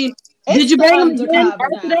 I Yo. mean, It's did you bang him starting to again calm after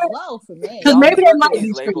down that? low for me. Because Y'all maybe be they working might these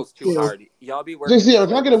be straight labels too still. hard. Y'all be working JC, these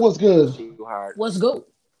can I get it? What's good? too hard. What's good?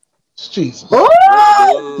 Jesus.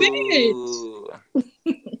 Oh, bitch. Ooh.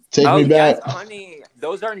 Take Oh me yes, back. honey.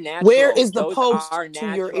 Those are natural. Where is the Those post are to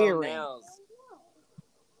your natural earring? nails.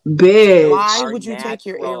 Bitch. Why Are would you take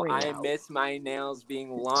your natural. earring I out? miss my nails being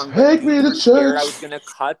long, Take but me to dudes were scared I church. was gonna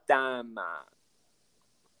cut them.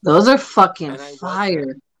 Those are fucking And I fire.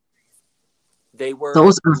 wasn't. They were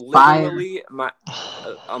Those are fire. literally my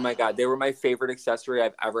oh my god, they were my favorite accessory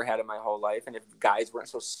I've ever had in my whole life. And if guys weren't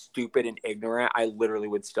so stupid and ignorant, I literally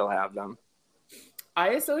would still have them.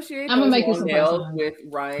 I associate I'm gonna those make you long some nails personal. with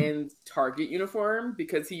Ryan's Target uniform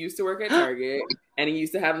because he used to work at Target and he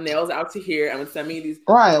used to have nails out to here and would send me these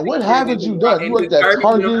Ryan, what pictures haven't you done? You in worked his at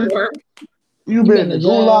Target. uniform. You been in the to jail.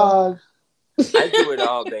 gulag. I do it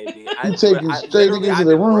all, baby. You taking straight niggas to I've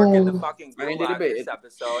the been working the room. fucking Ryan did a gulag bit. this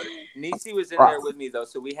episode. Nisi was in Right. there with me though,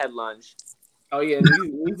 so we had lunch. Oh yeah,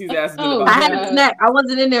 Nisi's ass has been Oh, about I had a God. snack. I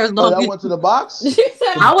wasn't in there as Oh, long y'all as went to the box? She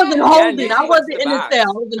said, I wasn't Yeah, holding. Nisi I went to wasn't the in the box. cell.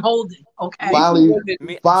 I wasn't holding. Okay.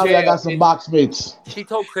 Finally, I got some box mates. She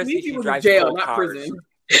told Chrissy Nisi she was in drives jail, cold not cars. prison.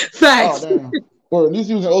 Facts. Oh, damn. Or at least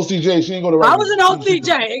he was in OCJ. She ain't go to I Rikers. was in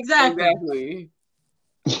OCJ. Exactly.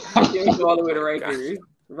 Exactly. She didn't go all the way to Rikers.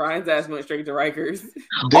 Ryan's ass went straight to Rikers.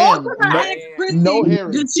 Damn. Also, I asked Chrissy, No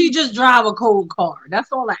hearing. did she just drive a cold car? That's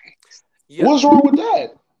all I asked. Yeah, What's wrong with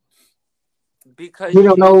that? because We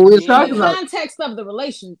don't know what we're she's talking the about. context of the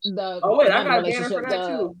Oh wait, I not the got a banner for relationship, that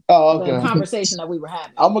too. Oh, the okay. conversation that we were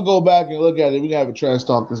having. I'm gonna go back and look at it. We can have a trash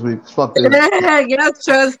talk this week. Fuck this. Yes,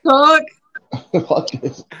 trust talk. Fuck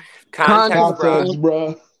this. context, Context,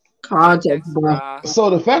 bruh. Context, bro. bruh. So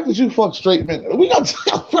the fact that you fuck straight men, we got.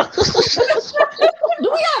 Do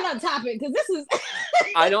we got another topic? Because this is.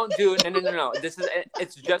 I don't do no.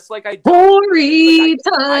 It's just like I don't. Hoary I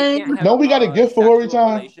time. can't have No, we got a gift for Hoary sexual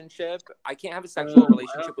time. relationship. I can't have a sexual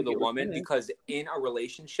relationship with a think it was woman finished. because in a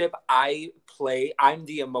relationship, I'm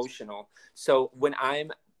the emotional. So when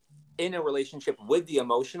I'm in a relationship with the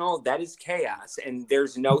emotional, that is chaos, and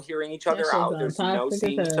there's no hearing each other That shit's out. There's no toxic as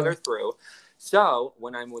seeing each hell. other through. So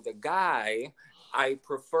when I'm with a guy, I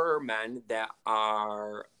prefer men that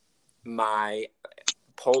are my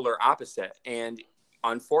polar opposite, and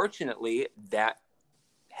unfortunately, that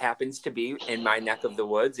happens to be in my neck of the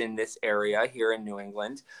woods in this area here in New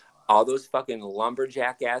England. All those fucking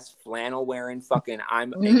lumberjack ass flannel wearing fucking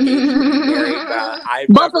I'm engaged to be married, but I've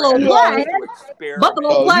Buffalo never had a chance to experiment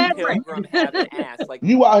Buffalo Plaid. pilgrim having ass like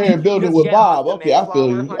You out here building with get Bob. off the Okay, I feel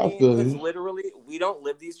Mayflower, you. honey, I feel because you. literally we don't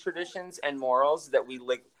live these traditions and morals that we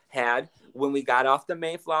like had when we got off the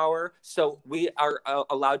Mayflower. So we are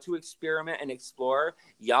allowed to experiment and explore.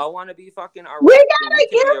 Y'all want to be fucking a wreck? We then gotta you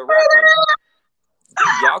can be get a wreck, honey.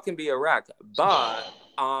 Y'all can be a wreck, but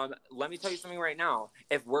let me tell you something right now.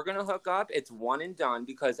 If we're gonna hook up, it's one and done,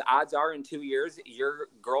 because odds are in 2 years your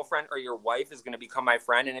girlfriend or your wife is gonna become my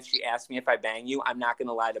friend, and if she asks me if I bang you, I'm not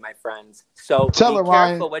gonna lie to my friends. So Tell be her,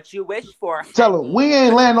 careful Ryan. what you wish for. Tell him we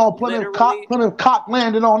ain't land on Plymouth cock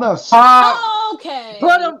landing on us. Okay.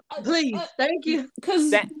 Put them, please. Thank you.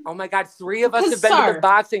 Because Oh my God, 3 of us have been to the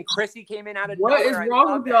box, and Chrissy came in out of What nowhere. is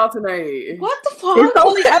wrong with y'all tonight? what the fuck? It's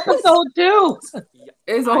only episode 2.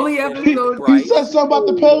 It's only episode. He said something about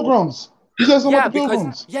the pilgrims. He said something about the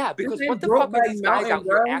pilgrims. Because This what ain't the fuck are Brokeback these guys Mountain, out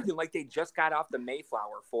here bro. acting like they just got off the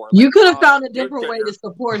Mayflower for? You could have found a different way to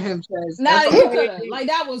support him, Chaz. No, That's you all. could have. Like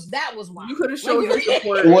that was wild. You could have showed your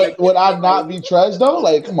support. Would I not be Trez though?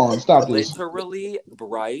 Like, come on, stop this. Literally,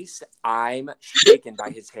 Bryce, I'm shaken by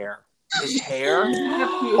his hair. His hair.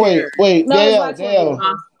 Wait, No, it's Dale, my Dale.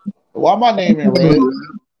 twin. Why my name in red?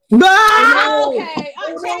 No! Okay,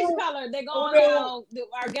 change color. They're going now.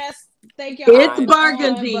 Our guest, thank you. It's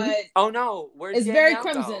burgundy. Oh no, where's it's very Danielle,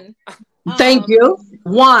 crimson. Thank you.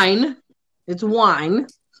 Wine. It's wine.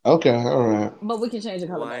 Okay, all right. But we can change the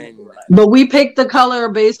color. But we picked the color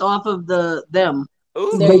based off of them.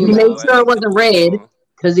 Ooh, There But you you go. made sure it wasn't red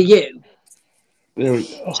because of you. There we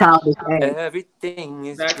go. Childish ass. Everything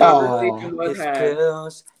is That close. conversation was It's had.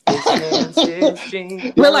 close. It's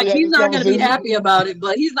transition. We're Y'all like, really had he's this not going to be conversation? happy about it,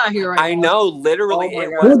 but he's not here right I now. know, literally, Oh my it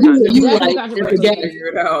God. was We'll do it. You Definitely like controversial. again. Figure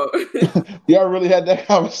it out. Y'all really had that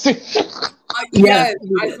conversation? Yes,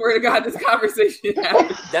 I swear to God, this conversation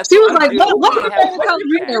happened. That's She was what like, we do. what's We your have favorite color?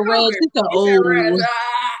 group He chat. said red. She said, He said red.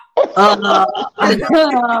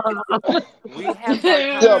 We have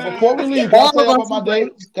that Yeah, conversation. before we leave, can I all tell of you us about my was day?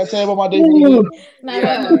 like, Can I tell you about my day before we leave? Nah, Yeah, go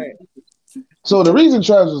go ahead. ahead. So the reason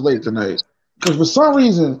Travis was late tonight, because for some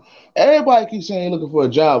reason, everybody keeps saying they're looking for a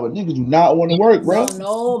job, but niggas do not want to work, bro.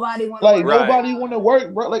 No, nobody want to Like, work. nobody want to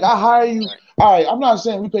work, bro. Like, I hire you. All right, I'm not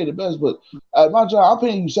saying we pay the best, but at my job, I'm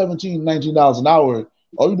paying you $17, $19 an hour.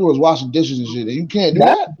 All you do is washing dishes and shit, and you can't do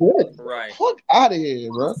that's that? good. Right. Fuck out of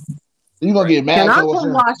here, bro. You gonna get Can mad? I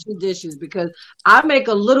come wash the dishes because I make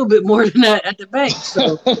a little bit more than that at the bank.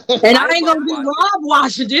 So, and I ain't gonna be Rob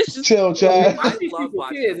washing dishes. Chill, Chad. I teach love people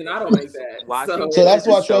washing kids, and I don't dishes. make that. Washing So that's dishes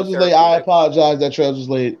why is so Travis was late. I therapeutic. apologize that Travis was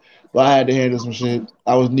late, but I had to handle some shit.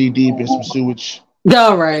 I was knee deep in some sewage.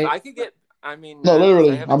 All If right. I could get, I mean, No, 'cause I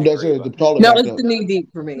literally, have a I'm dead degree, serious. but The toilet No, backed it's up. the knee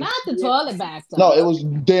deep for me. Not the toilet backed up. No, it was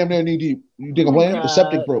damn near knee deep. You think I'm Oh, playing? The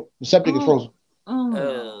septic God. broke. The septic is frozen.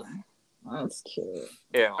 Oh, that's cute.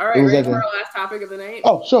 yeah. All right, It was ready like for a- our last topic of the night?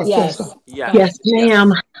 Oh, sure. Yes. Sure. Yeah. Yes,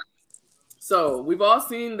 ma'am. So we've all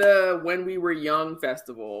seen the When We Were Young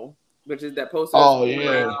festival, which is that poster Oh, that's going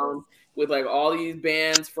yeah. around with like all these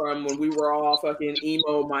bands from when we were all fucking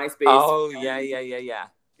emo MySpace. Oh, yeah.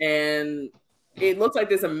 And it looks like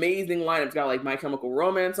this amazing lineup. It's got like My Chemical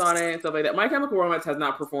Romance on it and stuff like that. My Chemical Romance has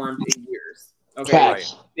not performed in years. Okay,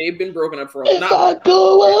 Facts. they've been broken up for If I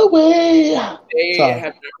go away. They Sorry.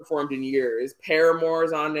 have not performed in years.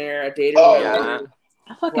 Paramore's on there. A Day to Oh, Remember.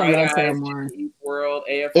 I fucking Bright love Eyes, Paramore. World,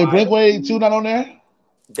 AFI. Hey, Blink 182 not on there?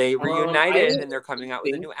 They reunited I and they're coming out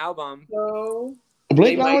with a new album. So Blink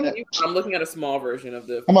they not on might there? be, I'm looking at a small version of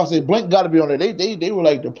the. I'm about to say Blink got to be on there. They were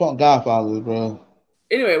like the punk godfathers, bro.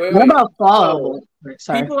 Anyway, wait. What about fall? So,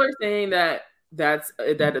 Sorry. people are saying that that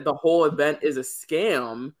the whole event is a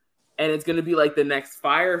scam, and it's going to be like the next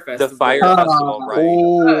Fire Festival. The Fire Festival, right?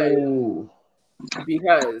 Oh.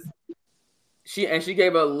 Because she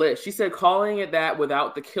gave a list. She said, calling it that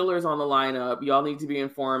without the Killers on the lineup, y'all need to be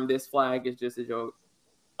informed. This flag is just a joke.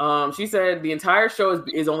 She said the entire show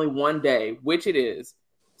is only one day, which it is.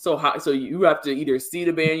 So you have to either see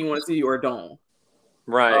the band you want to see or don't.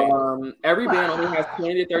 Right. Every band only has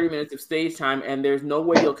 20 to 30 minutes of stage time, and there's no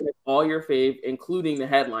way you'll catch all your fave, including the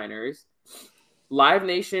headliners. Live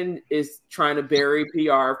Nation is trying to bury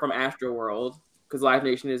PR from Astroworld because Live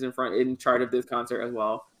Nation is in charge of this concert as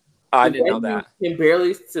well. I didn't know that. Can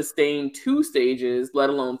barely sustain 2 stages, let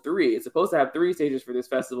alone 3. It's supposed to have 3 stages for this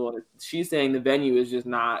festival, and she's saying the venue is just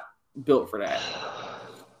not built for that.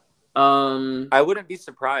 I wouldn't be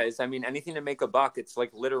surprised. I mean, anything to make a buck. It's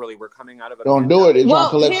like literally we're coming out of a Don't do it. They're trying to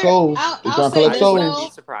collect souls. They're trying to collect souls. I wouldn't be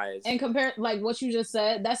surprised. And compare like what you just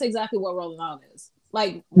said, that's exactly what Rolling Out is.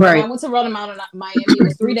 Like when I went to Rolling Out in Miami, it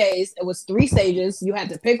was 3 days. It was 3 stages. You had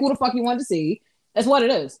to pick who the fuck you wanted to see. That's what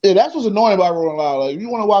it is. Yeah, that's what's annoying about Rolling Loud. Like, if you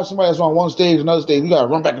want to watch somebody that's on one stage, another stage, you gotta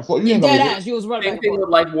run back and forth. You ain't gonna Dead ass. You was running same back thing and with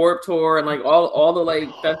forth. like Warped Tour and like all the like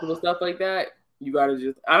festival stuff like that. You gotta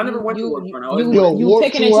just. I never went to Warped Tour.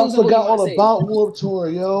 Warped Tour. I forgot all about Warped Tour,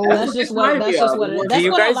 yo. That's just what it is. Do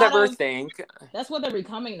you guys ever think? That's what they're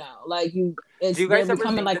becoming now. Like Do you guys they're ever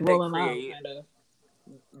becoming think like that Rolling Out.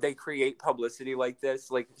 They create publicity like this,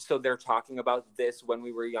 like so they're talking about this When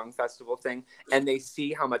We Were Young festival thing, and they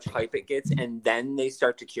see how much hype it gets, and then they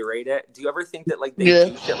start to curate it. Do you ever think that like they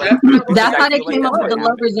do shit like that? That's how they came up with the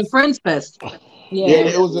Lovers and Friends Fest. Yeah,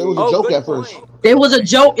 it was a joke at first. It was a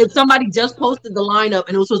joke. If somebody just posted the lineup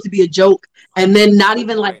and it was supposed to be a joke, and then not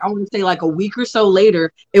even like I want to say like a week or so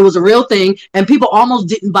later, it was a real thing, and people almost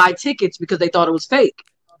didn't buy tickets because they thought it was fake.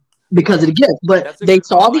 Because of the gift, but they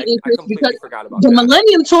saw the interest because the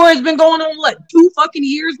Millennium Tour has been going on what 2 fucking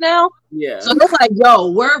years now. Yeah. So they're like, yo,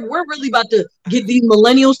 we're really about to get these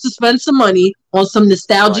millennials to spend some money on some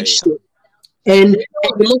nostalgic shit. And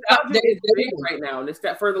it looks like they're right now.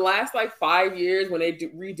 For the last like 5 years, when they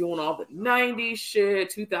redoing all the 90s shit,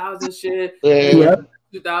 2000 shit,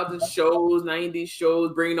 2000 shows, 90s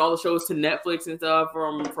shows, bringing all the shows to Netflix and stuff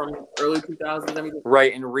from early 2000s. I mean,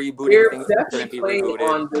 right, and rebooting they're things that definitely couldn't be playing rebooted.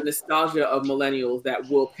 on the nostalgia of millennials that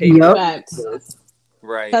will pay.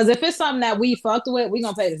 Right. Because if it's something that we fucked with, we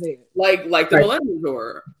gonna pay to see it. Like the Millennium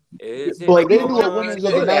Tour. Is it But if they do a time Women's to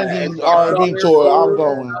of the let 90s go? R&B tour, I'm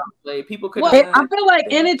going. Like people could. Well, I feel like,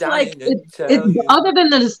 and it's like it's other than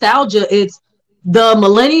the nostalgia, it's the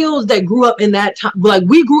millennials that grew up in that time. Like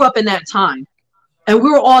we grew up in that time, and we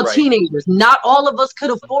were all teenagers. Not all of us could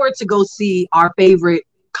afford to go see our favorite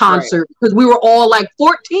concert because we were all like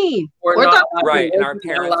 14. And our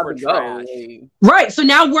parents were trash. Right. So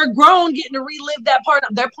now we're grown, getting to relive that part.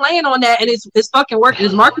 They're playing on that, and it's fucking working.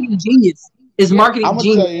 It's marketing genius. It's marketing I'm gonna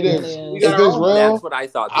genius. tell you this: if it's real, that's what I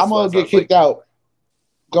thought. I'm gonna get kicked out.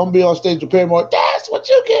 Gonna be on stage with Paramore. That's what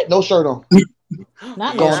you get. No shirt on.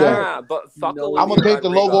 But fuck I'm gonna paint the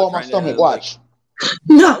logo on my stomach. Watch.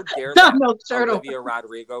 No shirt on. Olivia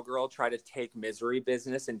Rodrigo girl try to take Misery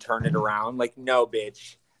Business and turn it around. Like, no,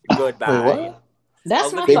 bitch. Goodbye. Wait, what?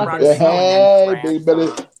 That's Olivia my Rodrigo. Hey, Big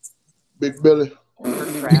Billy. Big Billy.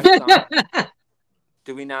 Her trash song.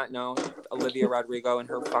 Do we not know Olivia Rodrigo and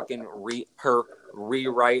her fucking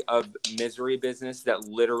rewrite of Misery Business that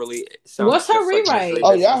literally sounds What's her just rewrite? Like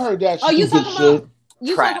oh yeah, I heard that. Oh, you talking about?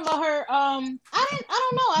 You Trash. talking about her? I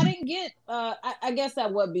don't know. I didn't get. I guess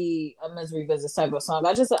that would be a Misery Business type of song.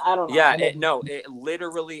 I don't know. Yeah, it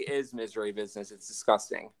literally is Misery Business. It's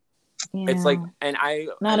disgusting. Yeah. It's like, and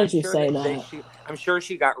now that you say that, I'm sure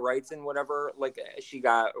she got rights and whatever. Like she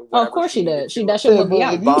got. Oh, of course she did. She that shit would be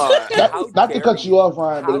out. Not to cut you off,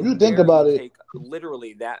 Ryan, but if you think about it, take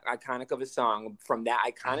literally that iconic of a song from that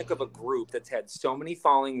iconic of a group that's had so many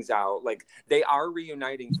fallings out. Like they are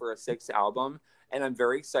reuniting for a 6th album. And I'm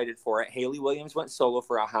very excited for it. Hayley Williams went solo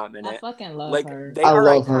for a hot minute. I fucking love her. I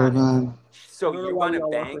love her, man. So you want to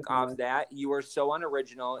bank off that? You are so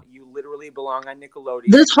unoriginal. You literally belong on Nickelodeon.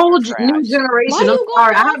 This whole new generation. I'm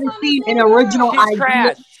sorry, I haven't seen an original idea.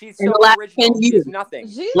 Trash. She's in so the last original. 10 years. She's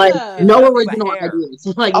nothing. Like no original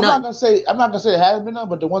ideas. Like I'm not gonna say it has been done,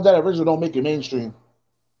 but the ones that are original don't make it mainstream.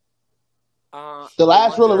 The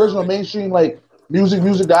last real original mainstream like music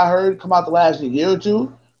that I heard come out the last year or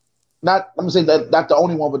two. I'm gonna say that not the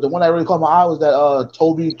only one, but the one that really caught my eye was that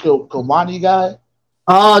Toby Kilmani guy.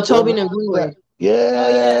 Oh, Toby Ngwingwe.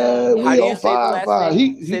 Yeah, how do you say the last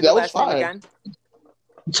name? Say the last name again.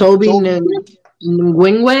 Toby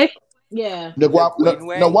Ngwingwe. Yeah. No,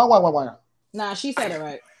 why? Nah, she said it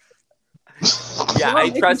right. Yeah, I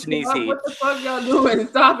trust Nisi. What the fuck y'all doing?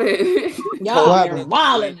 Stop it. Y'all are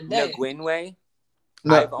wilding today. Ngwingwe.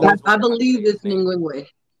 I believe it's Ngwingwe.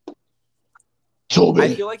 Toby.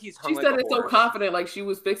 I feel like he's hung she said it so confident, like she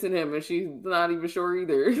was fixing him, and she's not even sure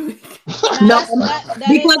either. No,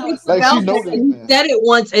 because like he said it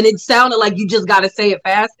once, and it sounded like you just got to say it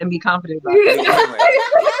fast and be confident about it.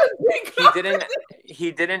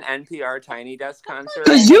 He did an NPR Tiny Desk concert.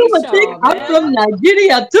 Because you would think I'm from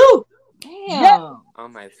Nigeria too. Damn. Yeah. Oh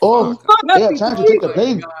my. Yeah, time to take the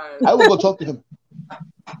pain. I will go talk to him.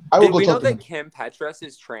 Did we know that Kim Petras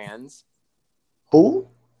is trans? Who?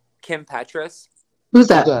 Kim Petras. Who's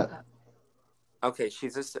that? Okay,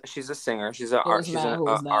 she's a singer. She's an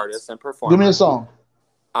artist and performer. Give me a song.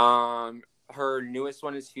 Her newest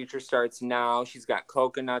one is Future Starts Now. She's got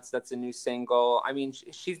Coconuts. That's a new single. I mean,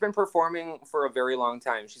 she's been performing for a very long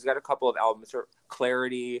time. She's got a couple of albums. Her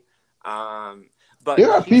Clarity. But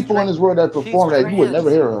there are people in this world that perform that you would never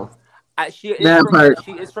hear of. She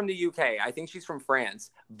is from the UK. I think she's from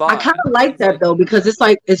France. But I kind of like that though because it's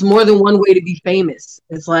like it's more than one way to be famous.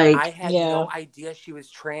 It's like I had no idea she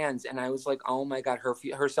was trans, and I was like, oh my god,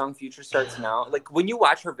 her song Future Starts Now. Like when you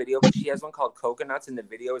watch her video, she has one called Coconuts, and the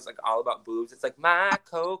video is like all about boobs. It's like my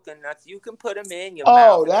coconuts, you can put them in your mouth.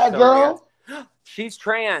 Oh, that girl. She's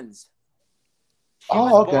trans. She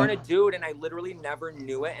was born a dude, and I literally never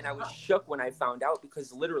knew it, and I was shook when I found out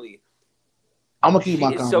because literally. I'm gonna keep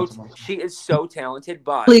my comments. She is so talented,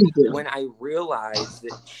 but when I realized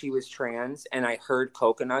that she was trans and I heard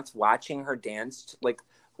Coconuts watching her dance like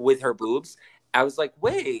with her boobs, I was like,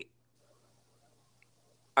 wait.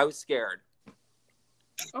 I was scared.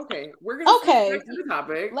 Okay, we're gonna switch back to the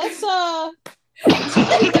topic. Let's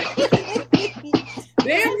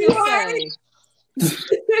Damn you, Harry.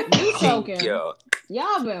 You joking.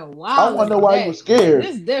 Y'all been wild. I want to know why you were scared.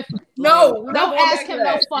 This is different. No, don't ask him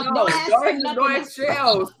no fuck. No, don't ask him nothing. Don't ask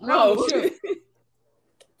Shells. No.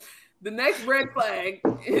 The next red flag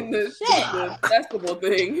in the festival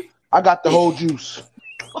thing. I got the whole juice.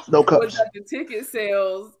 No cups. But the ticket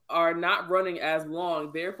sales are not running as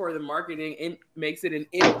long. Therefore, the marketing makes it an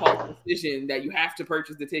impulse decision that you have to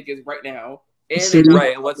purchase the tickets right now. And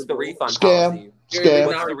right. And what's the refund policy? Scam.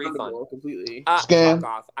 What's the refund? Completely. Scam. Fuck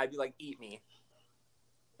off. I'd be like, eat me.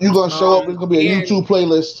 You gonna show up? It's gonna be a YouTube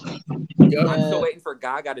playlist. I'm still waiting for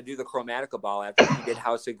Gaga to do the Chromatica ball after she did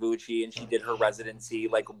House of Gucci and she did her residency.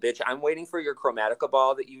 Like, bitch, I'm waiting for your Chromatica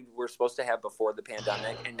ball that you were supposed to have before the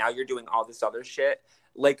pandemic, and now you're doing all this other shit.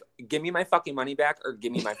 Like, give me my fucking money back or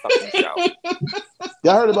give me my fucking show.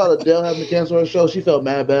 Y'all heard about Adele having to cancel her show? She felt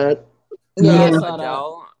mad bad. Yeah,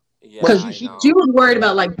 Adele. Yeah, Because she was worried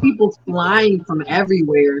about like people flying from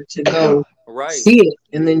everywhere to go see it,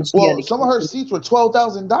 and then she had to some of her seats were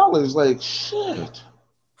 $12,000. Like shit.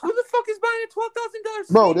 Who the fuck is buying a $12,000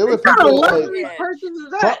 seat? Bro, there were people like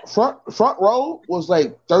front row was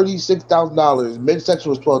like $36,000. Midsection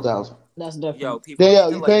was $12,000. That's different. Yo,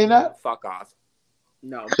 people, you paying that? Fuck off.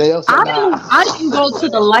 No, I didn't go to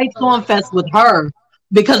the Lights On Fest with her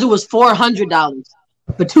because it was $400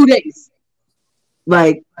 for 2 days.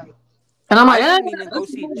 Like, and I'm like, I didn't even go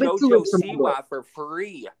see JoJo Siwa for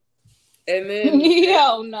free. And then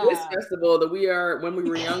no. This festival, the When We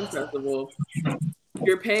Were Young festival,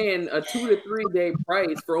 you're paying a 2 to 3 day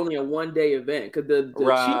price for only a 1 day event because the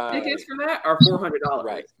cheap tickets for that are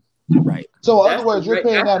 $400. Right. So in other words, you're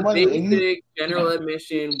paying that money and general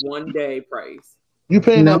admission 1 day price. You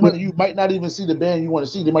paying that money, you might not even see the band you want to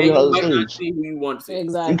see. They might be on the other stage. Not see who you want to see.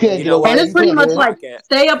 Exactly. You can't get away. And it's pretty much like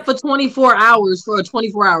stay up for 24 hours for a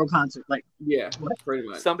 24-hour concert. Like, yeah, pretty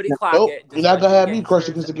much. Somebody clock it. You're not gonna have me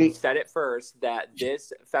crushing against the gate. Said it first that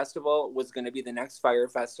this festival was going to be the next Fire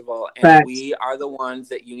Festival, and we are the ones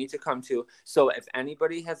that you need to come to. So if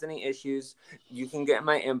anybody has any issues, you can get in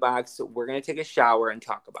my inbox. We're gonna take a shower and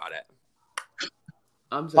talk about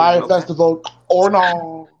it. Fire Festival or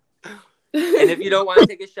no. And if you don't want to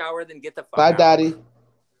take a shower, then get the fuck Bye, out. Daddy.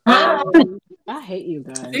 I hate you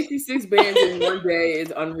guys. 66 bands in 1 day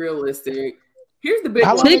is unrealistic. Here's the big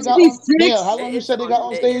how one. How long you said they got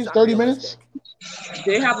on stage? 30 minutes?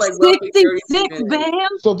 They have like 66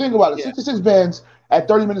 bands. So think about it. 66 bands at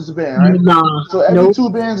 30 minutes a band, right? Nah, so every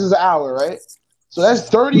 2 bands is an hour, right? So that's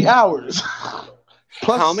 30 hours.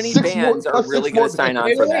 Plus how many bands are really going to sign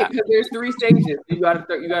on for that? Because there's 3 stages. You got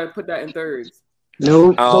to put that in thirds.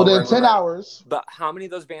 Nope. So then 10 hours. But how many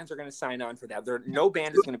of those bands are going to sign on for that? No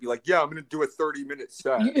band is going to be like, yeah, I'm going to do a 30-minute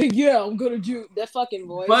set. Yeah, I'm going to do that fucking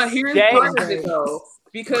voice. But here's part of it, though.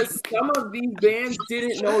 Because some of these bands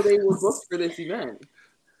didn't know they were booked for this event.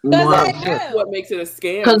 That's what makes it a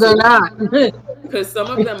scam. Because they're not. Because some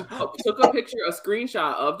of them took a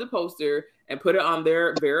screenshot of the poster and put it on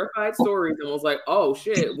their verified stories and was like, oh,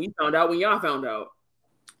 shit, we found out when y'all found out.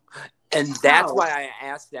 And that's why I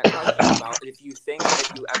asked that question about if you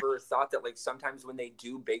ever thought that like sometimes when they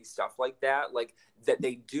do big stuff like that, like that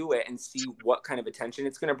they do it and see what kind of attention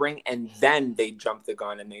it's going to bring, and then they jump the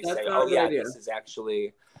gun and they say, oh yeah, this is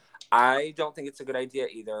actually. I don't think it's a good idea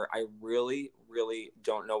either. I really, really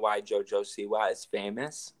don't know why JoJo Siwa is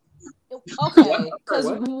famous. Okay,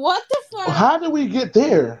 because what the fuck? How did we get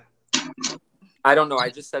there? I don't know. I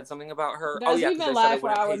just said something about her. Guys, oh yeah, because I said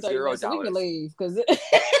I wouldn't pay $0. So we can leave because at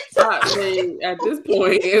this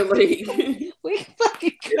point,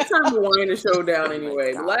 it's time to wind the show down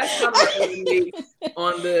anyway. The last time I made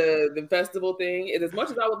on the festival thing is, as much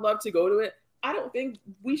as I would love to go to it, I don't think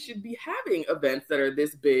we should be having events that are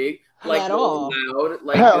this big, like at all. Loud,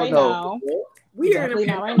 like hell no. We are in a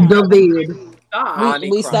right now. We Hold on,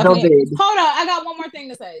 I got one more thing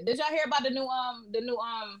to say. Did y'all hear about the new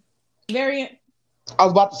variant? I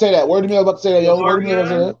was about to say that. Word to me, I was about to say that. Yo, word to me, I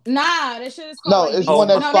was about to say that. Nah, this shit is called. No, it's one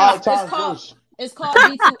that's 5 times worse. It's called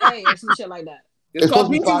B2A or some shit like that. It's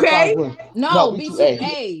called B2K? No,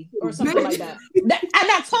 B2A or something like that. And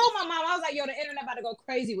I told my mom, I was like, yo, the internet about to go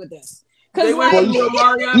crazy with this. Because like, you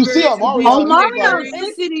see Omarion.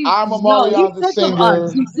 I'm Omarion the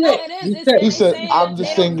singer. He said, I'm the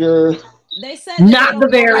singer. They said not the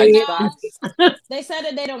variant. They said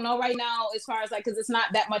that they don't know right now as far as like, because it's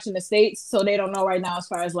not that much in the States, so they don't know right now as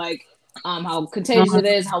far as like how contagious it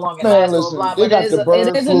is, how long it lasts, blah, blah. But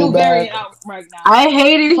it is a new variant out right now. I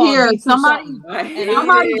hate it here. Somebody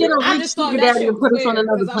get a rich sugar daddy and put us on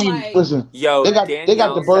another planet. Listen, yo, they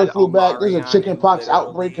got the bird flu back. There's a chicken pox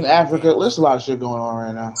outbreak in Africa. There's a lot of shit going on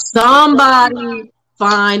right now. Somebody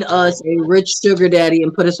find us a rich sugar daddy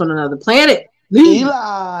and put us on another planet. Elon.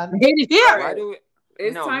 I hate it here.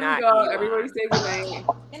 It's time to go. Elon. Everybody say good night.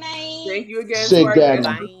 Good night. Thank you again Sick for our daddy.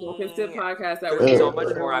 Smoke and Sip podcast. There's so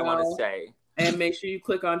much more I want to say. And make sure you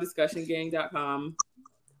click on discussiongang.com.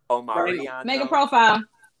 Omarion. Make a profile.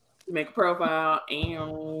 Make a profile.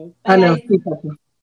 I know.